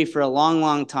John-Henry for a long,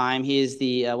 long time. He is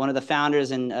the one of the founders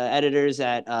and editors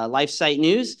at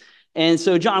LifeSiteNews. And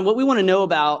so, John, what we want to know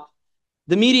about,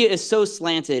 the media is so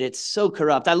slanted, it's so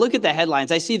corrupt. I look at the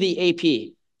headlines. I see the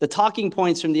AP, the talking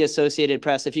points from the Associated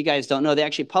Press. If you guys don't know, they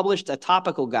actually published a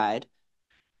topical guide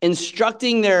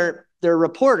instructing their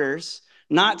reporters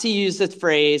not to use the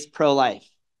phrase pro-life.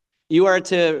 You are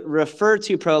to refer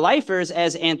to pro-lifers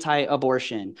as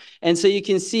anti-abortion. And so you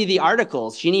can see the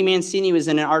articles. Jeannie Mancini was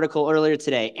in an article earlier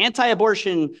today.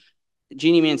 Anti-abortion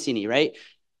Jeannie Mancini, right?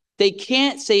 they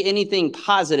can't say anything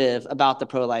positive about the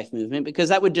pro-life movement because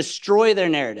that would destroy their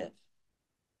narrative.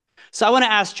 So I want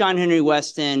to ask John-Henry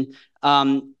Westen,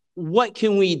 what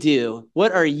can we do?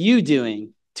 What are you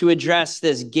doing to address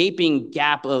this gaping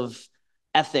gap of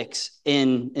ethics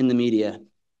in the media?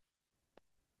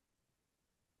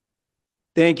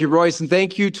 Thank you, Royce, and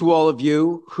thank you to all of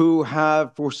you who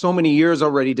have for so many years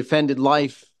already defended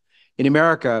life in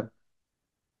America.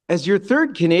 As your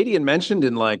third Canadian mentioned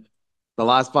in like the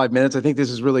last 5 minutes, I think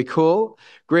this is really cool.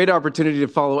 Great opportunity to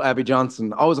follow Abby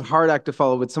Johnson. Always a hard act to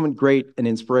follow, but someone great and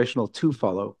inspirational to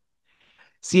follow.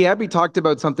 See, Abby talked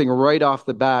about something right off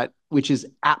the bat, which is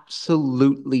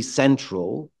absolutely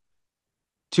central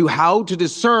to how to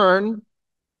discern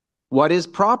what is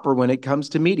proper when it comes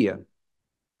to media.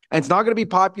 And it's not going to be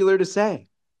popular to say.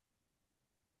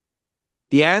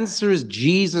 The answer is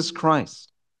Jesus Christ.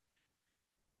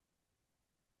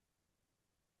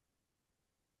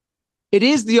 It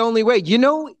is the only way. You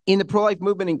know, in the pro-life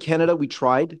movement in Canada, we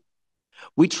tried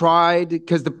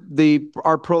because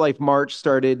our pro-life march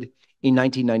started in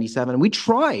 1997. And we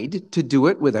tried to do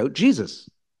it without Jesus.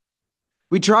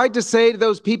 We tried to say to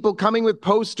those people coming with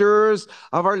posters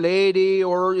of Our Lady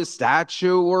or a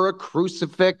statue or a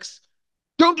crucifix,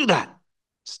 don't do that.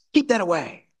 Just keep that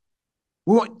away.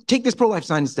 Take this pro-life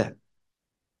sign instead.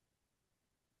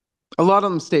 A lot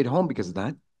of them stayed home because of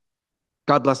that.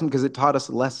 God bless them, because it taught us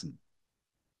a lesson.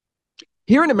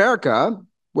 Here in America,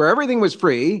 where everything was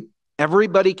free,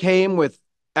 everybody came with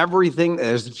everything.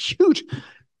 There's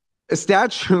a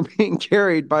statue being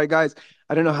carried by guys.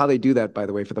 I don't know how they do that, by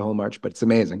the way, for the whole march, but it's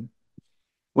amazing.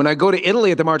 When I go to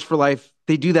Italy at the March for Life,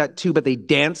 they do that too, but they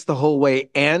dance the whole way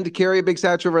and carry a big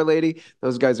statue of Our Lady.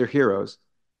 Those guys are heroes.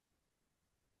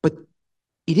 But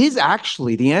it is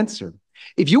actually the answer.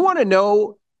 If you want to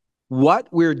know what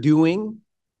we're doing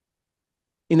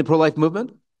in the pro-life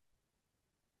movement,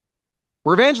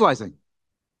 we're evangelizing.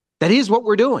 That is what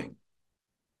we're doing.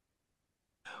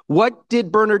 What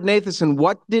did Bernard Nathanson,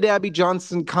 what did Abby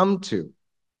Johnson come to?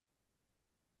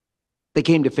 They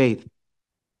came to faith.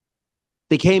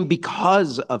 They came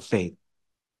because of faith.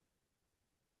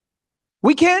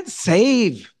 We can't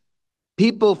save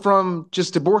people from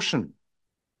just abortion.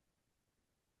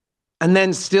 And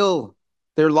then still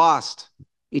they're lost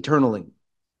eternally.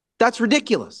 That's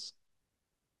ridiculous.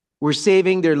 We're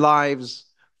saving their lives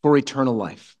for eternal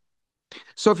life.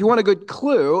 So if you want a good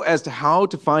clue as to how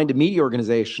to find a media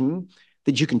organization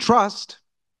that you can trust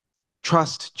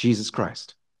Jesus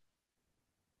Christ.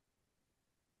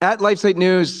 At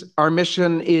LifeSiteNews, our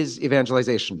mission is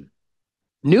evangelization.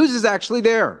 News is actually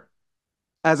there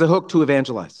as a hook to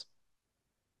evangelize.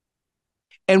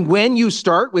 And when you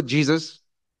start with Jesus,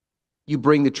 you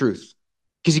bring the truth.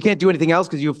 Because you can't do anything else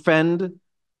because you offend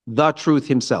the truth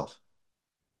himself.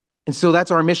 And so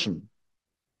that's our mission.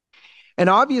 And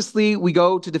obviously, we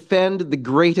go to defend the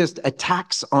greatest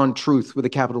attacks on truth with a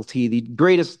capital T, the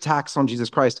greatest attacks on Jesus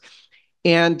Christ.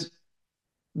 And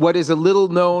what is a little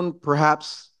known,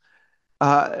 perhaps,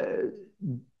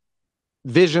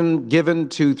 vision given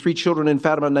to 3 children in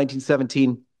Fatima in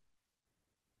 1917.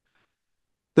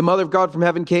 The Mother of God from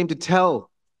heaven came to tell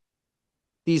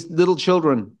these little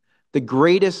children the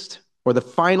greatest or the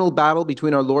final battle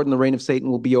between our Lord and the reign of Satan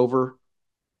will be over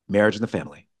marriage and the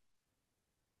family.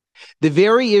 The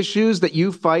very issues that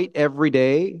you fight every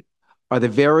day are the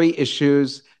very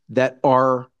issues that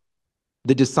are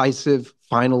the decisive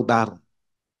final battle.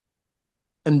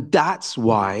 And that's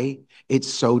why it's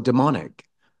so demonic.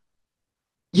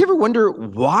 You ever wonder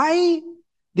why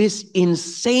this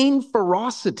insane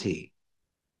ferocity?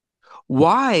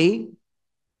 Why?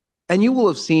 And you will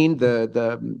have seen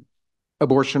the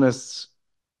abortionists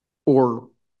or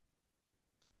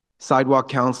sidewalk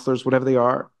counselors, whatever they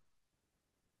are.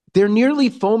 They're nearly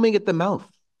foaming at the mouth.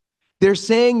 They're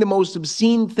saying the most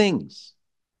obscene things.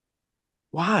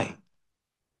 Why?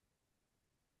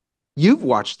 You've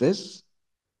watched this.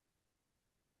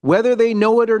 Whether they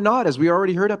know it or not, as we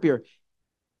already heard up here,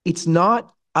 it's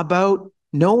not about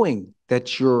knowing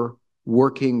that you're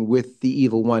working with the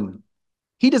evil one.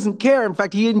 He doesn't care. In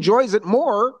fact, he enjoys it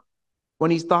more when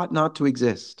he's thought not to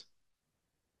exist.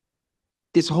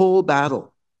 This whole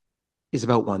battle is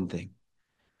about one thing.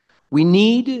 We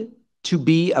need to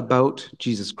be about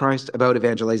Jesus Christ, about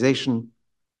evangelization.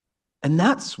 And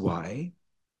that's why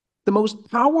the most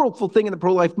powerful thing in the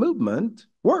pro-life movement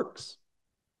works.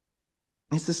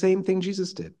 It's the same thing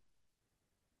Jesus did.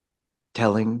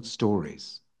 Telling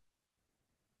stories.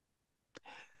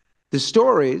 The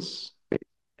stories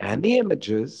and the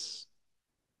images.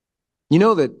 You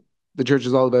know that the church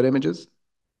is all about images?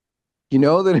 You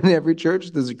know that in every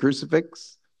church there's a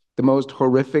crucifix, the most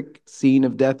horrific scene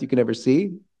of death you can ever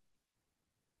see?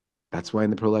 That's why in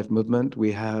the pro-life movement,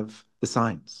 we have the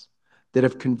signs that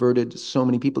have converted so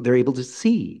many people. They're able to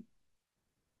see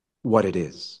what it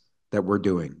is that we're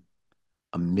doing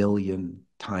 1 million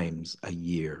times a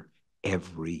year,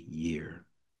 every year,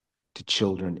 to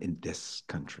children in this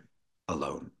country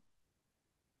alone.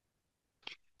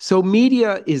 So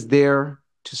media is there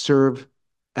to serve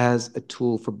as a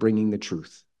tool for bringing the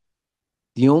truth.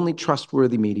 The only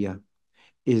trustworthy media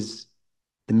is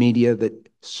the media that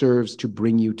serves to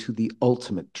bring you to the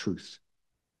ultimate truth.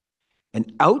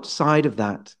 And outside of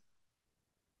that,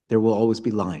 there will always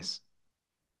be lies.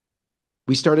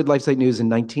 We started LifeSiteNews in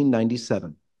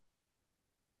 1997.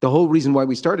 The whole reason why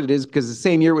we started is because the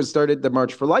same year was started the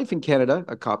March for Life in Canada,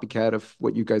 a copycat of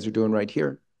what you guys are doing right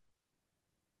here.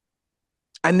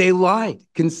 And they lied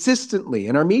consistently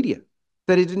in our media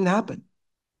that it didn't happen.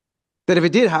 That if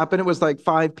it did happen, it was like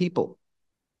 5 people.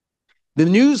 The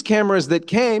news cameras that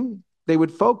came, they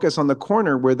would focus on the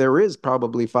corner where there is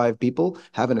probably 5 people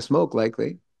having a smoke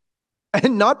likely,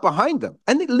 and not behind them.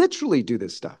 And they literally do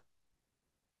this stuff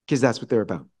because that's what they're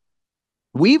about.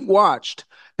 We've watched,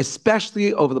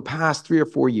 especially over the past 3 or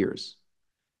 4 years,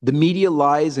 the media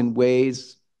lies in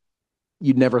ways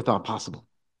you'd never thought possible.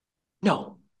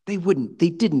 No, they wouldn't. They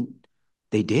didn't.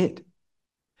 They did.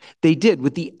 They did,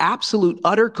 with the absolute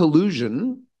utter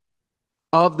collusion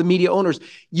of the media owners.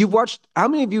 You've watched, how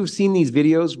many of you have seen these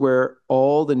videos where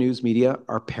all the news media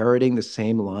are parroting the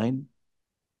same line?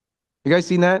 You guys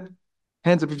seen that?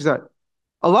 Hands up if you've seen it.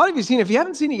 A lot of you have seen it. If you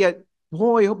haven't seen it yet,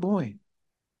 boy, oh boy.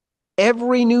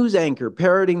 Every news anchor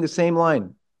parroting the same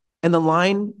line. And the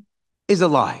line is a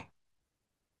lie.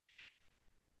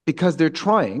 Because they're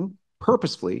trying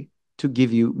purposefully to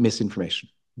give you misinformation,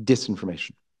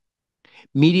 disinformation.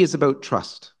 Media is about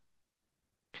trust.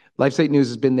 LifeSiteNews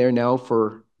has been there now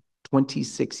for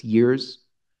 26 years,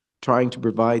 trying to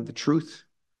provide the truth,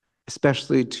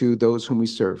 especially to those whom we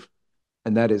serve.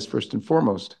 And that is, first and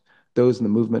foremost, those in the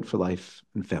movement for life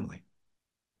and family.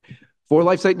 For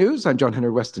LifeSiteNews, I'm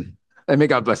John-Henry Westen, and may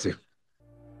God bless you.